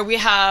where we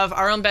have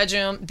our own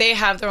bedroom. They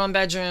have their own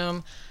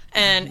bedroom.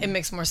 And it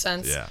makes more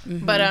sense. Yeah.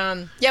 But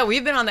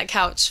we've been on that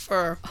couch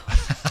for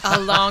a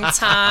long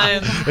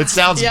time. It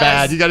sounds Yes.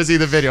 bad. You got to see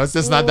the video. It's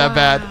just not that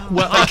bad.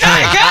 Well, It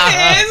kind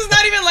of is. It's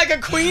not even like a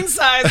queen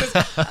size.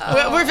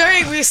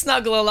 We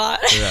snuggle a lot.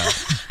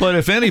 but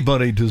if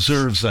anybody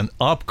deserves an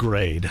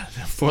upgrade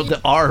for the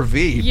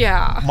RV,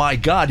 Yeah. my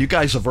God, you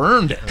guys have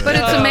earned it. But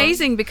it's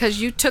amazing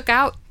because you took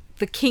out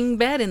the king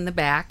bed in the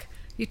back.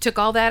 You took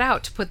all that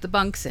out to put the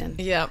bunks in.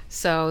 Yep.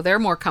 So they're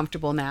more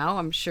comfortable now.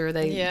 I'm sure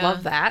they Yeah.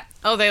 love that.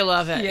 Oh, they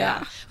love it.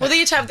 Yeah. Well,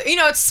 they each have,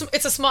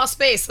 it's a small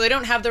space, so they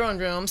don't have their own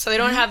room, so they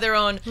don't have their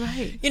own,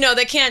 Right.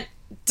 they can't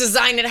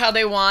design it how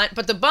they want,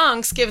 but the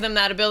bunks give them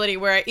that ability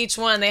where each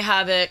one they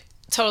have it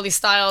totally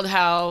styled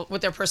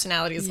what their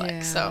personality is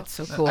like. So that's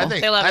so cool. I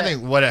think They love it.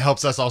 what it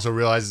helps us also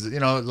realize is,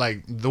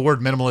 the word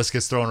minimalist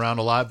gets thrown around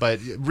a lot, but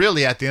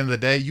really at the end of the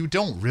day, you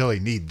don't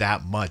really need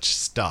that much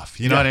stuff.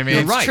 You know what I mean?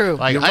 You're right. true.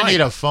 Like You're I right. need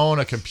a phone,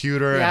 a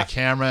computer, and Yeah. a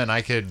camera, and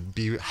I could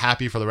be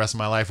happy for the rest of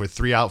my life with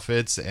 3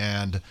 outfits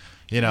and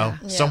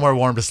somewhere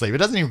warm to sleep. It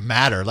doesn't even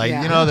matter.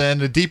 Then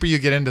the deeper you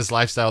get into this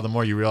lifestyle, the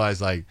more you realize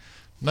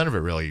none of it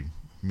really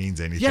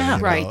means anything. Yeah,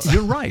 Right.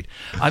 You're right.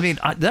 I mean,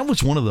 that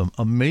was one of the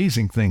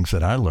amazing things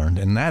that I learned,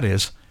 and that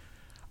is,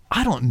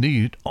 I don't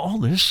need all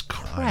this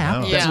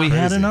crap know. that Yeah. we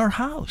had Crazy. in our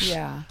house.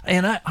 Yeah.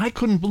 And I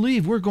couldn't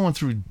believe we're going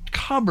through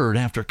cupboard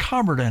after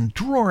cupboard and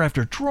drawer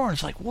after drawer.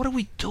 It's like, what are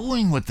we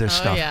doing with this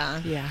Oh, stuff?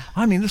 yeah. Yeah.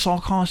 I mean, this all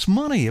costs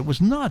money. It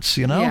was nuts,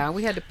 Yeah,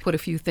 we had to put a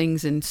few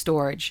things in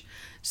storage.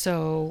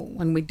 So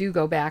when we do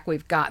go back,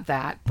 we've got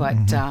that.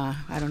 But I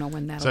don't know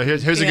when that'll So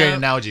here's a great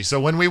analogy. So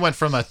when we went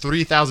from a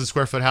 3,000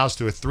 square foot house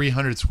to a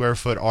 300 square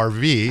foot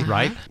RV,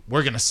 Right.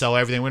 We're going to sell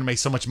everything. We're going to make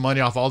so much money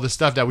off all this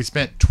stuff that we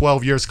spent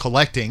 12 years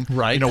collecting,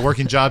 Right.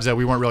 Working jobs that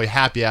we weren't really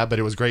happy at, but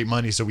it was great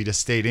money. So we just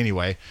stayed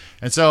anyway.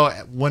 And so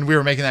when we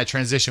were making that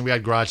transition, we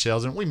had garage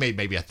sales and we made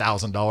maybe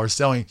 $1,000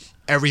 selling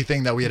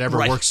everything that we had ever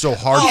Right. worked so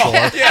hard for.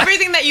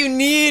 Everything that you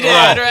needed,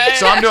 Right. right?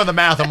 So I'm doing the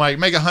math. I'm like,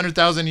 make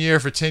 $100,000 a year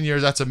for 10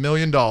 years. That's $1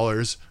 million,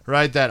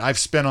 right? That I've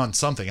spent on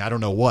something. I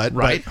don't know what,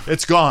 Right. but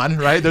it's gone,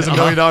 right? There's $1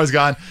 million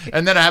gone.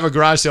 And then I have a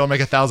garage sale and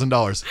make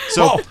 $1,000.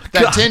 So Oh,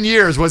 that God. 10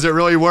 years, was it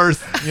really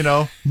worth,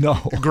 No.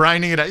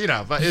 grinding it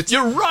out, but it's,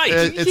 You're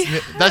right.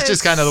 That's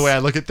just kind of the way I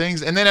look at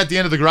things. And then at the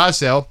end of the garage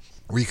sale,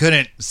 we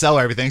couldn't sell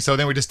everything, so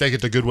then we just take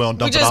it to Goodwill and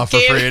dump it just off for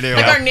free anyway.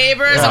 like our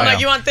neighbors. I'm like,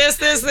 you want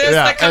this,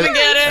 like come and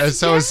get it. And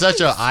so it's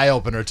such an eye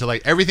opener to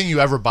like everything you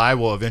ever buy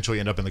will eventually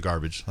end up in the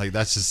garbage. Like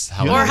that's just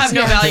how Or it have is.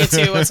 no value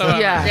to whatsoever.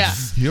 Yeah.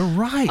 You're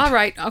right. All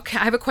right. Okay.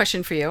 I have a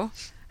question for you.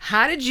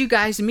 How did you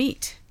guys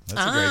meet?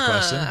 That's a great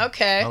question.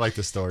 Okay. I like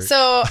this story.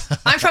 So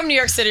I'm from New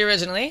York City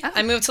originally.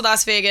 I moved to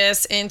Las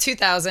Vegas in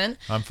 2000.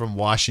 I'm from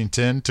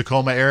Washington,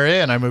 Tacoma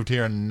area, and I moved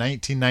here in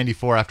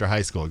 1994 after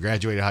high school.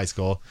 Graduated high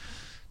school,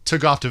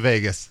 took off to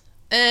Vegas.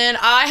 And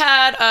I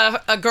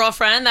had a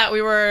girlfriend that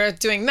we were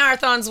doing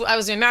marathons. I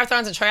was doing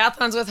marathons and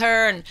triathlons with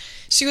her, and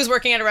she was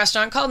working at a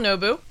restaurant called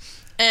Nobu.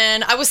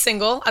 And I was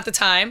single at the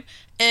time.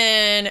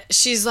 And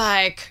she's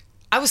like,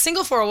 I was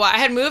single for a while. I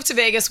had moved to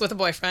Vegas with a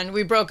boyfriend.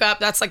 We broke up.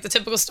 That's like the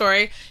typical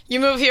story. You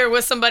move here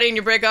with somebody and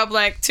you break up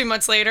like 2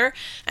 months later.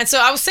 And so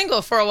I was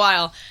single for a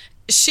while.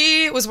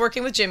 She was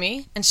working with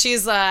Jimmy, and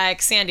she's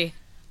like, Sandy,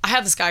 I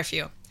have this guy for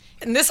you.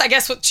 And this, I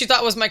guess, what she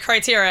thought was my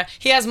criteria.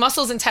 He has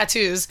muscles and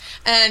tattoos,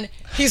 and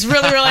he's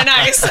really, really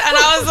nice. And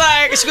I was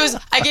like, she goes,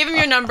 I gave him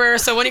your number,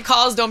 so when he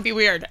calls, don't be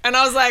weird. And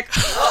I was like,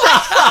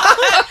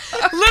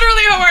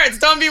 literally her words,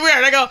 don't be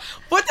weird. I go,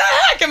 what the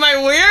heck? Am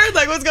I weird?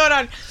 Like, what's going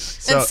on?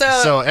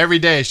 So every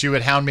day she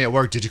would hound me at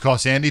work. Did you call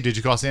Sandy? Did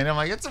you call Sandy? I'm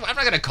like, I'm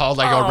not gonna call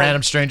like a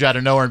random stranger out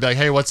of nowhere and be like,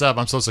 hey, what's up?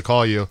 I'm supposed to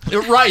call you.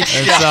 Right.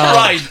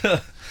 Right.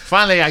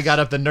 Finally, I got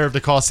up the nerve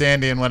to call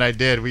Sandy, and when I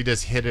did, we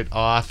just hit it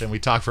off, and we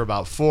talked for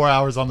about 4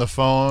 hours on the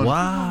phone.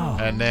 Wow.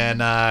 And then,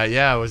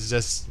 it was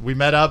just, we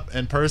met up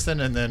in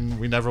person, and then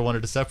we never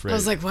wanted to separate. I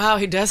was like, wow,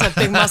 he does have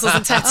big muscles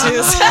and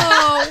tattoos.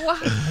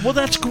 Well,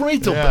 that's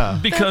great, though, Yeah.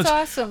 because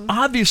That's awesome.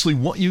 obviously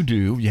what you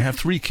do, you have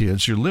 3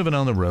 kids, you're living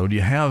on the road,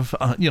 you have,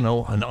 an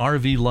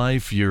RV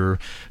life, you're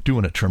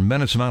doing a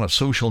tremendous amount of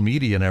social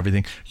media and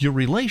everything. Your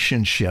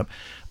relationship,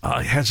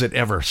 has it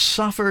ever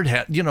suffered?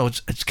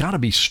 It's got to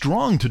be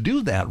strong to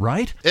do that,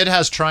 right? It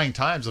has trying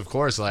times, of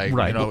course. Like,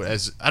 Right.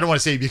 as I don't want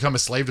to say you become a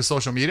slave to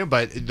social media,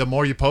 but the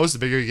more you post, the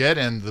bigger you get,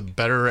 and the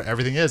better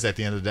everything is at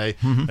the end of the day.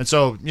 Mm-hmm. And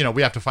so,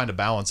 we have to find a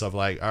balance of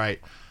like, all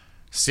right,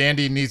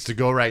 Sandy needs to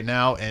go right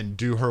now and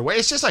do her way.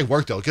 It's just like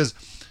work though, because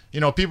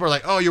people are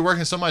like, oh, you're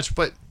working so much,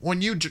 but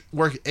when you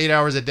work 8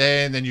 hours a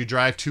day and then you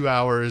drive 2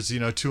 hours,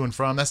 to and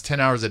from, that's 10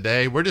 hours a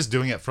day. We're just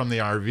doing it from the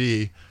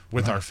RV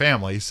with our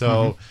family.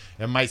 So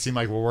it might seem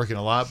like we're working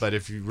a lot, but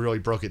if you really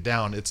broke it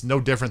down, it's no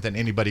different than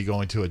anybody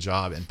going to a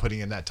job and putting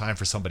in that time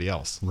for somebody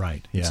else.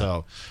 Right. Yeah.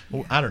 So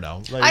I don't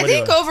know. Like, I what do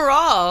think you-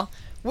 overall,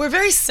 we're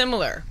very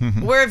similar.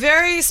 We're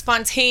very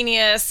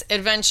spontaneous,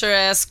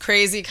 adventurous,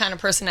 crazy kind of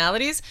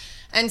personalities.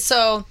 And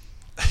so,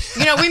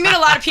 we meet a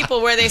lot of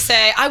people where they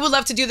say, I would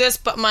love to do this,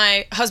 but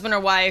my husband or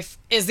wife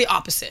is the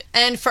opposite.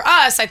 And for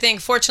us, I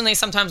think, fortunately,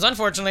 sometimes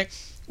unfortunately,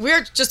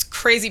 we're just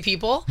crazy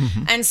people.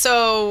 And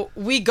so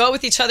we go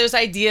with each other's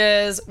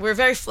ideas. We're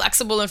very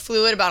flexible and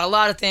fluid about a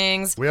lot of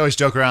things. We always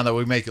joke around that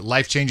we make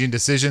life-changing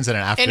decisions in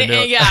an afternoon.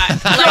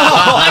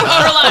 Like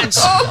over lunch.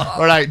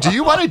 We're like, do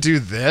you want to do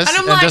this? And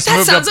I'm like, just that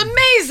move sounds to-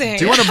 amazing.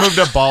 Do you want to move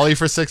to Bali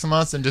for 6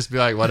 months and just be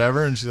like,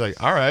 whatever? And she's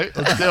like, all right,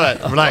 let's do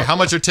it. We're like, how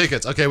much are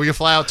tickets? Okay, we can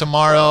fly out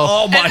tomorrow.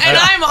 Oh, my and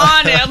I'm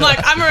on it. I'm like,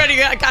 I'm already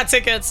got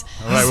tickets.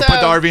 All right, we'll So-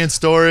 put the RV in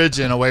storage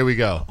and away we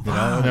go.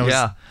 And it was-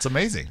 Yeah. It's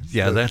amazing.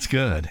 Yeah, that's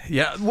good.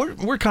 Yeah,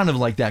 we're kind of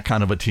like that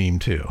kind of a team,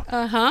 too.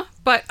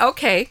 But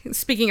okay,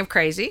 speaking of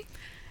crazy,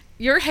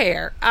 your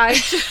hair. I'm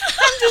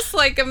just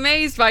like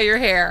amazed by your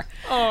hair.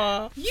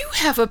 You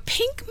have a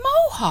pink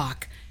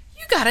mohawk.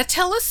 You gotta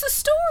tell us the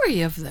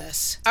story of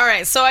this. All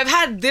right, so I've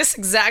had this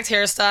exact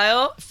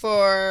hairstyle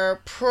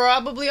for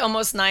probably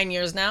almost 9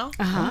 years now.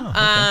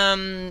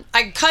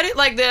 I cut it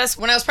like this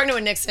when I was pregnant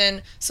with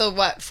Nixon, so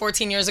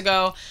 14 years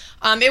ago.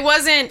 It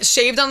wasn't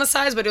shaved on the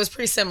sides, but it was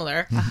pretty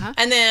similar.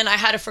 And then I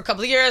had it for a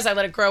couple of years. I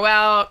let it grow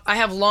out. I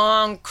have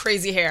long,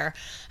 crazy hair.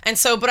 And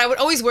so, but I would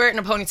always wear it in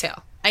a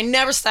ponytail. I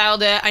never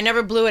styled it. I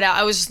never blew it out.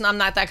 I'm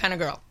not that kind of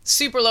girl.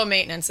 Super low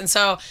maintenance. And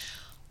so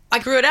I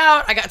grew it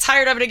out. I got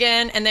tired of it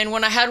again. And then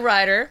when I had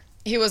Ryder,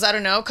 he was, I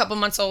don't know, a couple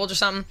months old or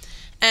something.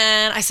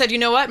 And I said, you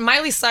know what?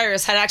 Miley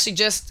Cyrus had actually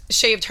just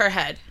shaved her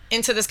head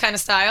into this kind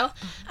of style.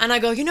 And I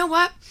go, you know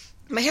what?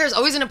 My hair is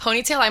always in a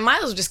ponytail. I might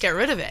as well just get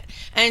rid of it.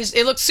 And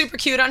it looked super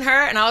cute on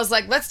her. And I was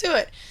like, let's do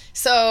it.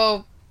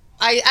 So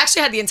I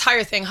actually had the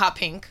entire thing hot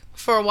pink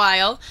for a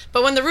while,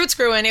 but when the roots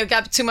grew in, it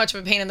got too much of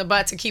a pain in the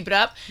butt to keep it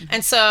up.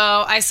 And so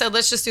I said,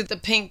 let's just do the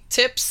pink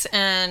tips,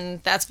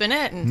 and that's been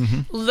it.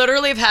 And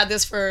literally I've had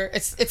this for,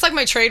 it's like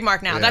my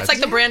trademark now. Yeah, That's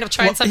like the brand of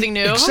trying something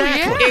new.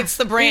 exactly. It's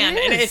the brand.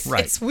 It And is.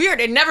 it's weird.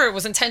 It never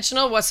was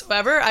intentional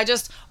whatsoever. I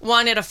just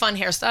wanted a fun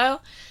hairstyle,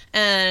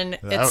 and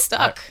it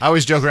stuck. I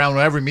always joke around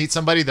whenever we meet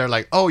somebody, they're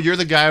like, oh, you're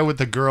the guy with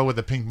the girl with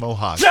the pink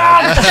mohawk.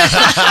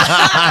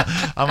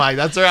 I'm like,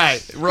 that's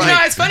right. Right. You know,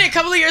 it's funny. A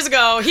couple of years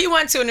ago, he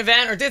went to an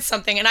event or did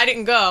something, and I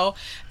didn't go.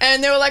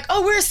 And they were like,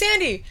 "Oh, where's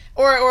Sandy?"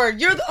 or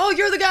you're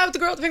the guy with the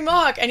girl with the pink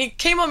mohawk. And he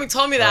came home and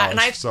told me that, and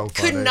I so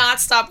could funny. not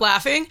stop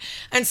laughing.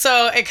 And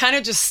so it kind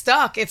of just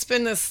stuck. It's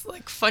been this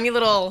like funny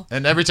little.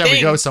 And every time we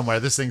thing. go somewhere,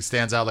 this thing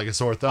stands out like a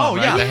sore thumb. Oh,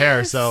 right? yeah. The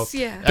hair. So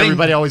yeah.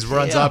 everybody always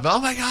runs up. Oh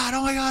my god!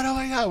 Oh my god! Oh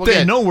my god! Well, They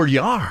good. know where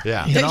you are.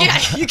 Yeah. you know? Yeah,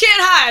 you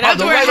can't hide. I have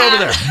to they're wear a right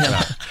over hat. there.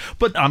 Yeah.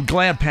 But I'm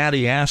glad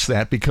Patty asked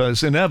that,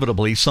 because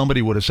inevitably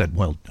somebody would have said,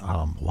 well,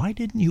 why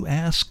didn't you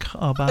ask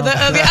about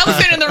The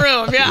elephant in the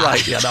room. Yeah.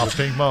 Right, yeah, no. The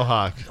pink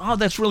mohawk. Oh,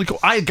 that's really cool.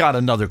 I got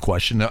another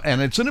question,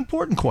 and it's an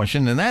important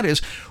question, and that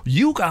is,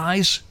 you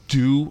guys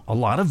do a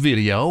lot of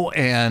video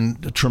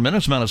and a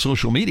tremendous amount of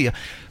social media.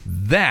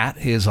 That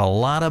is a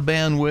lot of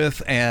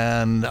bandwidth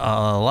and a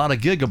lot of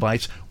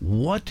gigabytes.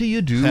 What do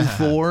you do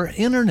for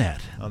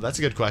internet? Oh, that's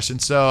a good question.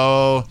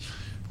 So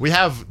we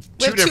have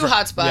We have two different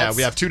hotspots. Yeah,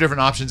 we have two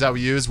different options that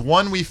we use.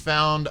 One we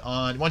found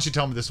on. Why don't you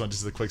tell me this one?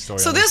 Just a quick story.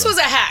 So on this one. was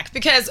a hack,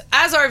 because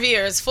as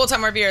RVers,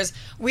 full-time RVers,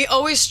 we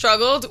always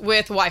struggled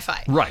with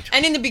Wi-Fi. Right.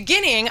 And in the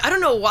beginning, I don't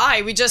know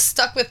why, we just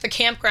stuck with the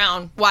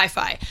campground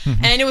Wi-Fi,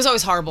 and it was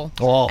always horrible.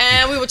 Oh.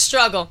 And we would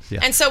struggle. Yeah.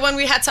 And so when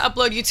we had to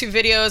upload YouTube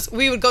videos,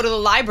 we would go to the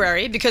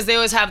library, because they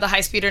always have the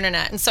high-speed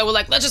internet. And so we're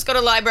like, let's just go to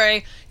the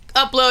library,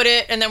 upload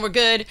it, and then we're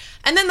good.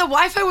 And then the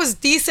Wi-Fi was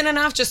decent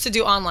enough just to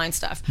do online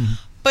stuff.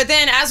 But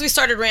then as we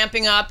started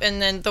ramping up and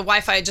then the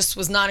Wi-Fi just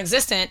was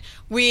non-existent,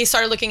 we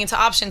started looking into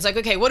options like,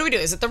 okay, what do we do?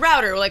 Is it the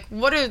router? Like,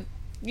 what are,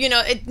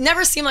 it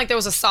never seemed like there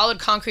was a solid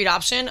concrete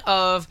option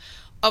of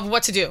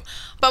what to do.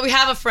 But we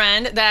have a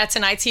friend that's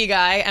an IT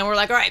guy, and we're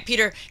like, all right,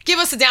 Peter, give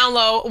us a down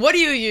low. What do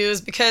you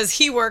use? Because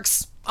he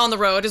works on the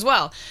road as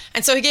well.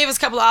 And so he gave us a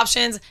couple of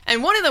options,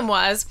 and one of them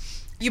was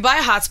you buy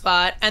a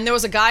hotspot, and there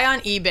was a guy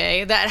on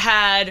eBay that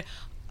had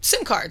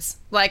SIM cards,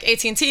 like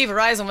AT&T,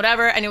 Verizon,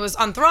 whatever, and it was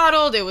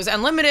unthrottled, it was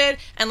unlimited,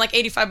 and like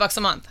 $85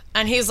 a month.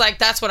 And he's like,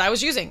 that's what I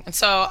was using. And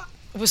so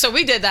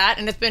we did that,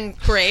 and it's been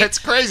great. It's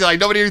crazy. Like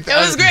nobody. It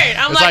was great.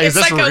 I'm like, is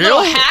it's this like a real?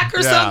 little hack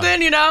or Yeah.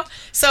 something,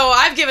 So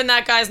I've given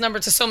that guy's number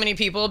to so many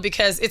people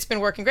because it's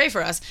been working great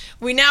for us.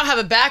 We now have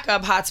a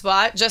backup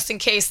hotspot just in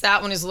case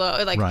that one is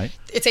low. Like Right.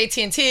 it's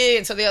AT&T,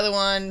 and so the other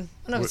one,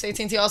 I don't know if it's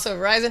AT&T, also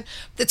Verizon.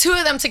 The two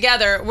of them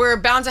together, we're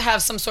bound to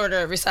have some sort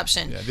of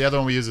reception. Yeah, the other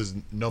one we use is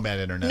Nomad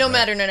Internet. Nomad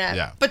right? Internet.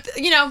 Yeah. But,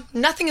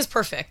 nothing is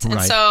perfect. And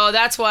Right. so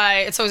that's why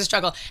it's always a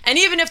struggle. And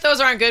even if those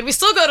aren't good, we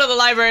still go to the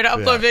library to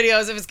upload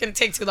videos if it's going to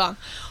take too long.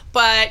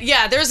 But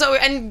yeah,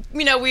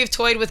 we've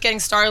toyed with getting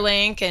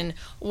Starlink and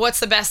what's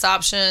the best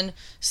option.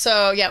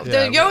 So yeah,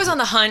 you're always on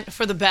the hunt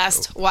for the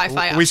best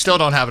Wi-Fi option. We still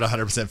don't have it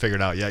 100%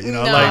 figured out yet.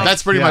 No. Like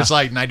that's pretty Yeah. much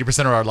like 90%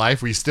 of our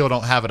life. We still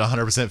don't have it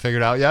 100%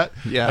 figured out yet.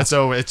 Yeah. And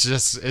so it's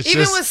just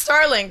Even with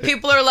Starlink,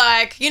 people are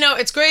like,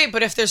 it's great,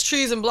 but if there's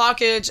trees and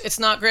blockage, it's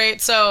not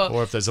great. So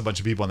or if there's a bunch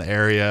of people in the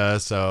area.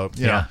 So,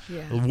 Yeah.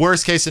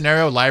 worst case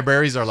scenario,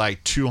 libraries are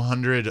like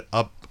 200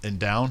 up and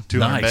down,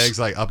 200 Nice. megs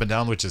like up and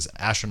down, which is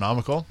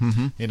astronomical.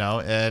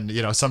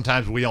 And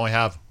sometimes we only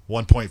have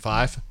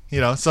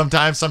 1.5.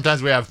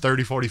 Sometimes we have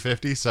 30, 40,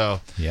 50.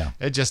 So Yeah.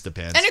 it just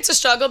depends. And it's a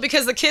struggle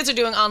because the kids are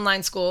doing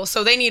online school,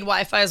 so they need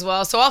Wi-Fi as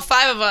well. So all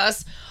five of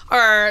us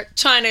are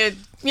trying to,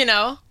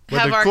 But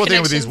have the our cool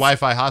thing with these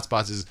connections. Wi-Fi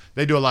hotspots is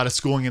they do a lot of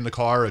schooling in the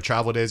car or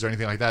travel days or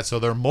anything like that. So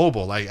they're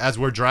mobile. Like as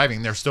we're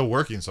driving, they're still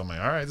working. So I'm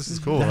like, all right, this is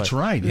cool. That's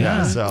Like, right,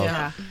 yeah. So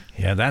Yeah.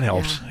 Yeah, that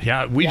helps.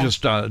 Yeah, we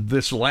just,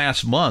 this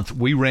last month,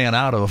 we ran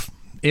out of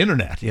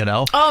internet,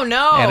 Oh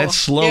no! and it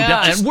slowed Yeah.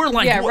 down. And we're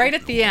like, Yeah, right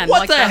at the end.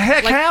 What like the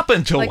heck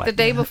happened to like it? the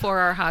day before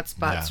our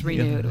hotspots Yeah.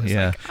 renewed. It was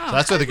Yeah. like, oh, So that's how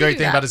what the did we great do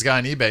thing that? about this guy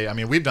on eBay. I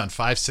mean, we've done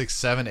 5, 6,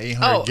 7,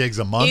 800 gigs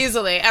a month.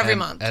 Easily, every and-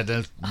 month. And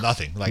then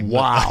nothing. Like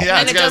Wow. Yeah,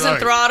 And it's it got, doesn't like-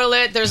 throttle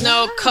it. There's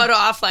no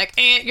cutoff. Like,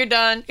 you're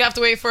done. You have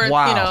to wait for it.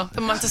 Wow.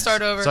 The month to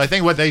start over. So I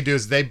think what they do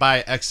is they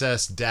buy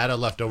excess data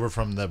left over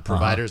from the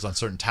providers on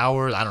certain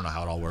towers. I don't know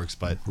how it all works,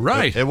 but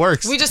Right. it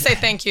works. we just say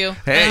thank you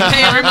Hey. and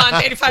pay every month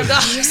 $85.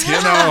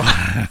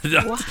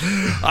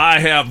 I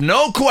have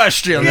no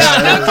questions.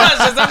 No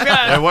questions. I'm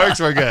good. it works.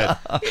 We're good.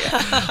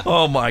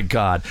 Oh my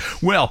God.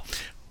 Well,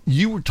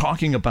 you were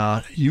talking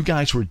about, you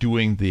guys were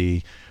doing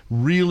the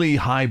really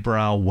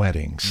highbrow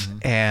weddings,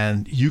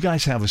 and you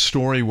guys have a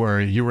story where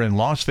you were in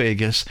Las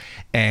Vegas,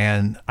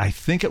 and I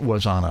think it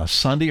was on a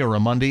Sunday or a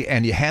Monday,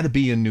 and you had to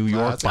be in New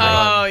York that's a good one.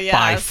 by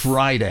yes.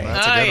 Friday.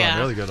 That's a Oh, good yeah. one.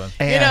 Really good one.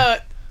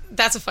 And-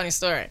 That's a funny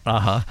story.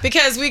 Uh-huh.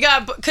 Because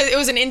because it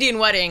was an Indian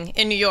wedding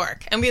in New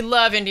York, and we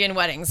love Indian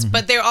weddings,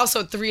 but they're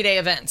also 3-day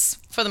events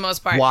for the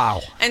most part.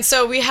 Wow. And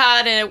so we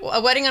had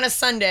a wedding on a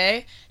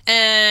Sunday,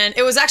 and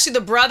it was actually the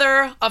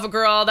brother of a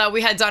girl that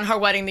we had done her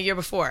wedding the year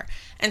before.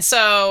 And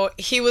so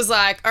he was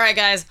like, all right,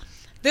 guys,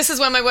 this is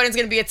when my wedding's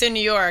going to be. It's in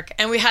New York.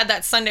 And we had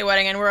that Sunday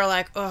wedding, and we were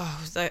like,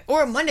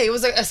 or a Monday. It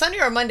was a Sunday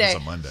or a Monday. It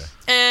was a Monday.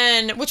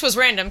 And which was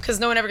random because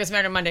no one ever gets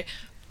married on Monday.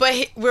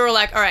 But we were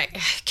like, all right,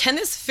 can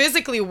this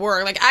physically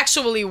work, like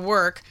actually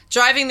work,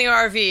 driving the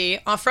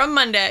RV from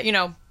Monday,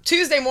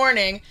 Tuesday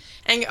morning,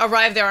 and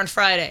arrive there on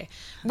Friday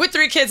with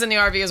 3 kids in the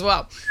RV as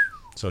well.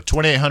 So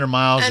 2,800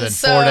 miles And in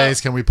so- 4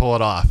 days. Can we pull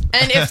it off?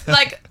 And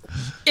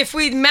if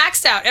we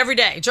maxed out every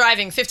day,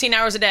 driving 15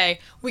 hours a day,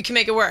 we can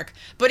make it work.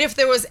 But if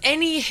there was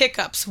any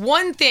hiccups,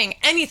 one thing,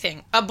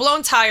 anything, a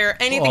blown tire,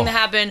 anything that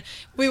happened,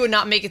 we would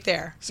not make it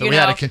there. So we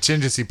had a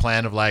contingency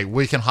plan of like,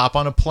 we can hop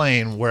on a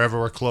plane wherever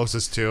we're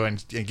closest to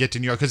and get to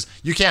New York, because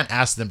you can't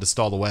ask them to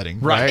stall the wedding,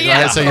 right?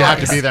 Yeah, So you have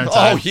to be there in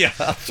time. Oh, yeah.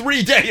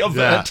 3-day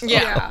event.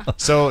 Yeah.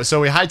 So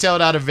we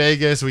hightailed out of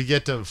Vegas. We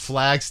get to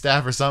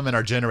Flagstaff or something, and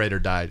our generator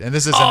died. And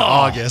this is in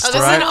August, Oh,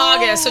 this right? is in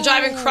August. So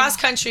driving cross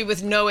country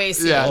with no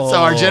AC. Yeah, so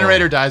our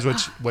generator dies,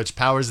 which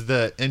powers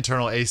the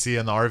internal AC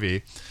in the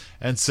RV.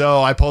 And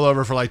so I pull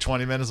over for like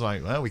 20 minutes. I'm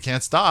like, well, we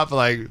can't stop.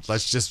 Like,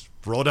 let's just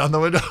roll down the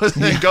windows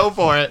and go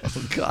for it.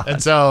 Oh, God.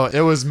 And so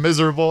it was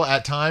miserable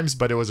at times,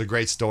 but it was a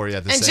great story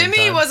at the same time. And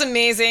Jimmy was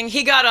amazing.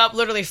 He got up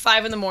literally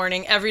 5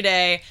 a.m. every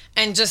day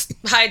and just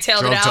hightailed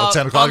Drove it till out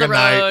 10 o'clock on the at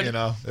night, road. you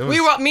know. It We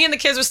was- were, me and the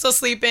kids were still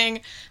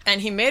sleeping, and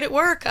he made it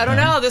work. I don't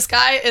know. This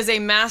guy is a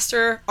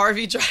master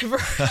RV driver.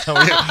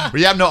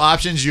 we have no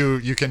options.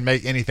 You can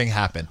make anything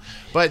happen.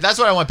 But that's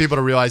what I want people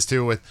to realize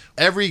too. With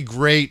every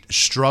great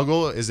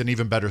struggle is an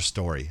even better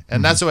story,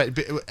 and that's what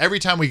every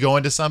time we go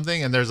into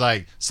something and there's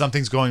like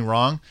something's going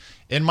wrong.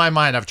 In my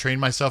mind, I've trained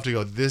myself to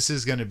go, this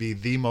is going to be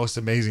the most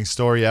amazing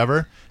story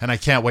ever, and I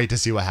can't wait to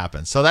see what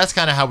happens. So that's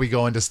kind of how we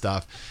go into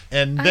stuff.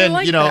 And then,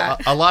 like you know,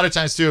 that. a lot of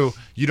times too,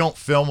 you don't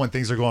film when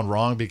things are going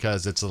wrong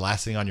because it's the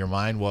last thing on your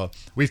mind. Well,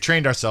 we've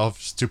trained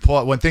ourselves to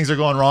pull when things are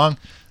going wrong.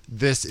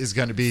 This is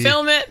going to be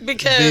Film it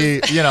because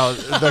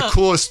the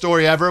coolest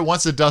story ever.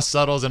 Once the dust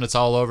settles and it's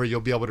all over,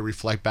 you'll be able to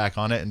reflect back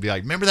on it and be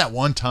like, remember that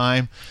one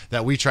time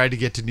that we tried to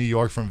get to New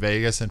York from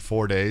Vegas in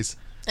 4 days?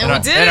 And we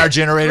did it. Our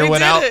generator We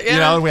went did out, it, yeah. you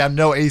know, and we have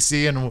no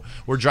AC, and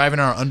we're driving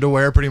in our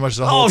underwear pretty much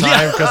the whole Oh, yeah.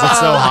 time because it's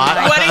so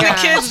hot. wetting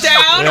the kids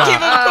down, Yeah. keep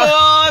them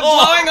cool,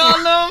 blowing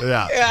on them.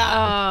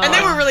 Yeah. And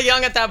they were really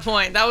young at that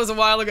point. That was a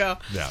while ago.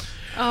 Yeah.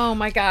 Oh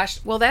my gosh.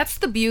 Well, that's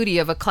the beauty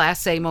of a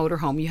Class A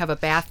motorhome. You have a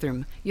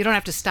bathroom. You don't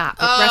have to stop.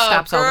 Rest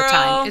stops all the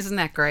time. girl. Isn't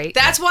that great?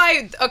 That's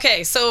why,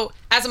 okay, so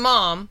as a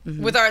mom,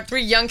 with our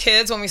 3 young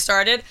kids when we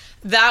started,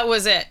 that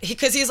was it.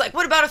 Because he's like,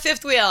 what about a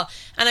fifth wheel?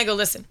 And I go,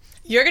 listen,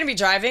 you're going to be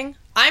driving.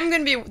 I'm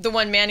going to be the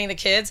one manning the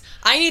kids.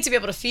 I need to be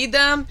able to feed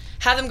them,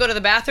 have them go to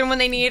the bathroom when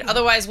they need.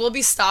 Otherwise, we'll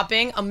be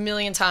stopping a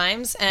million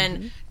times,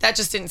 and that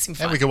just didn't seem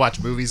fun. And we could watch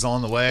movies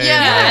on the way.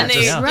 Yeah, and just-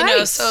 they, Yeah. you know,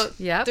 Right. so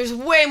Yep. there's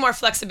way more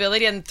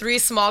flexibility, and 3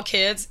 small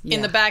kids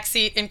in the back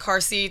seat, in car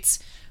seats,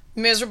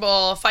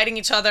 miserable, fighting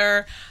each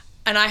other,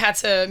 and I had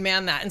to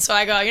man that. And so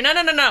I go,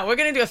 no, we're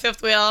gonna do a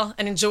fifth wheel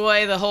and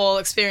enjoy the whole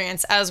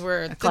experience as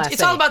Class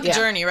it's all A, about the yeah.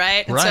 journey,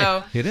 right? And Right.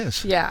 so It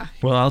is. Yeah.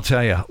 Well, I'll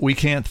tell you, we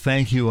can't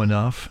thank you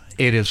enough.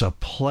 It is a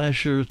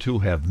pleasure to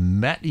have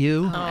met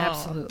you.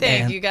 Absolutely.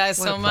 thank And- you guys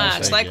so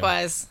much.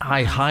 Likewise.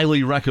 I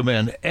highly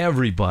recommend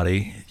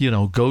everybody,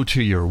 go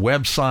to your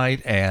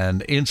website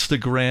and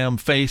Instagram,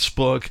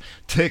 Facebook,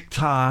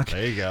 TikTok.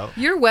 There you go.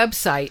 Your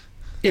website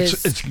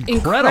is It's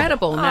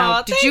incredible. now.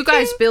 Aw, did you thank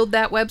guys you. build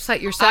that website I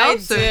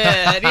yourselves? did,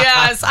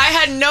 yes. I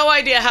had no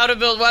idea how to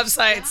build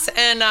websites.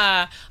 And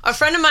a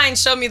friend of mine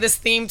showed me this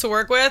theme to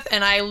work with,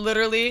 and I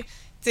literally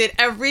did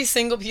every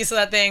single piece of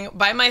that thing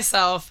by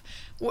myself.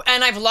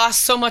 And I've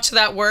lost so much of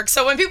that work.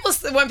 So when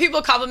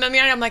people compliment me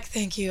on it, I'm like,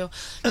 thank you.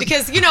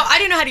 Because, I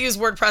didn't know how to use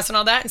WordPress and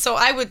all that. And so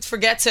I would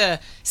forget to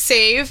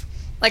save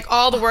like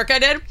all the work I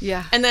did.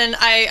 Yeah. And then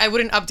I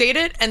wouldn't update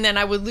it, and then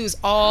I would lose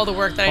all the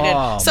work that I did.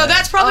 Oh, so man.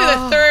 that's probably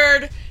the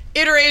third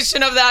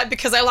iteration of that,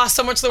 because I lost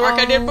so much of the work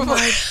I did before. Oh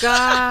my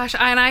gosh.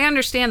 And I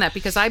understand that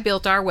because I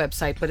built our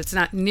website, but it's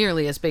not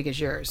nearly as big as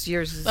yours.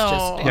 Yours is just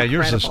Oh. Yeah,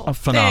 yours is incredible.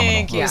 phenomenal.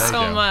 Thank you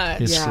so you.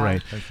 much. It's Yeah.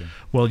 great. Thank you.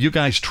 Well, you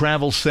guys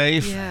travel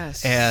safe.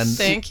 Yes. And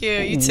Thank you.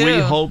 You We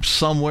too. hope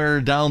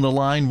somewhere down the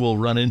line we'll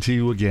run into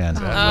you again.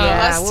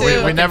 Yeah, us we'll too. be We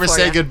looking never for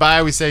say ya.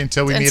 goodbye. We say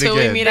until we meet Until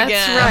we again. meet That's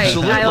again. right.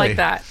 Absolutely. I like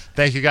that.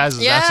 Thank you guys. It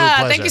was an absolute Yeah,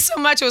 pleasure. thank you so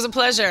much. It was a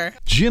pleasure.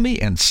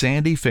 Jimmy and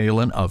Sandy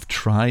Phelan of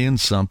Trying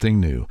Something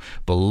New.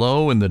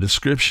 Below in the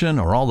description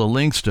are all the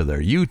links to their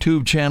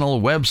YouTube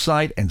channel,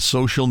 website, and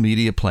social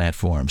media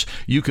platforms.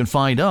 You can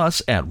find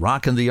us at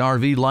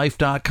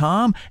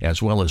rockinthervlife.com,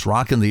 as well as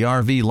Rockin' the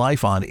RV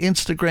Life on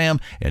Instagram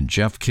and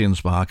Jeff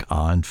Kinsbach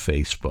on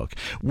Facebook.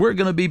 We're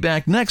going to be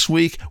back next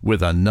week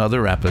with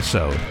another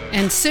episode.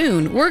 And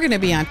soon we're going to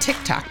be on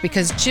TikTok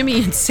because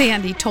Jimmy and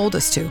Sandy told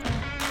us to.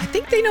 I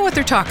think they know what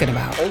they're talking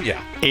about. Oh,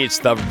 yeah. It's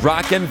the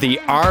Rockin' the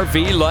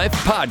RV Life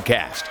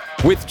podcast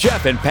with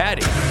Jeff and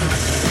Patty.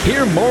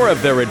 Hear more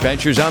of their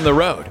adventures on the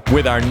road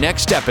with our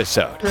next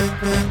episode.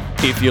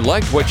 If you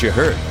liked what you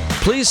heard,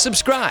 please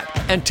subscribe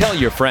and tell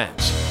your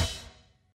friends.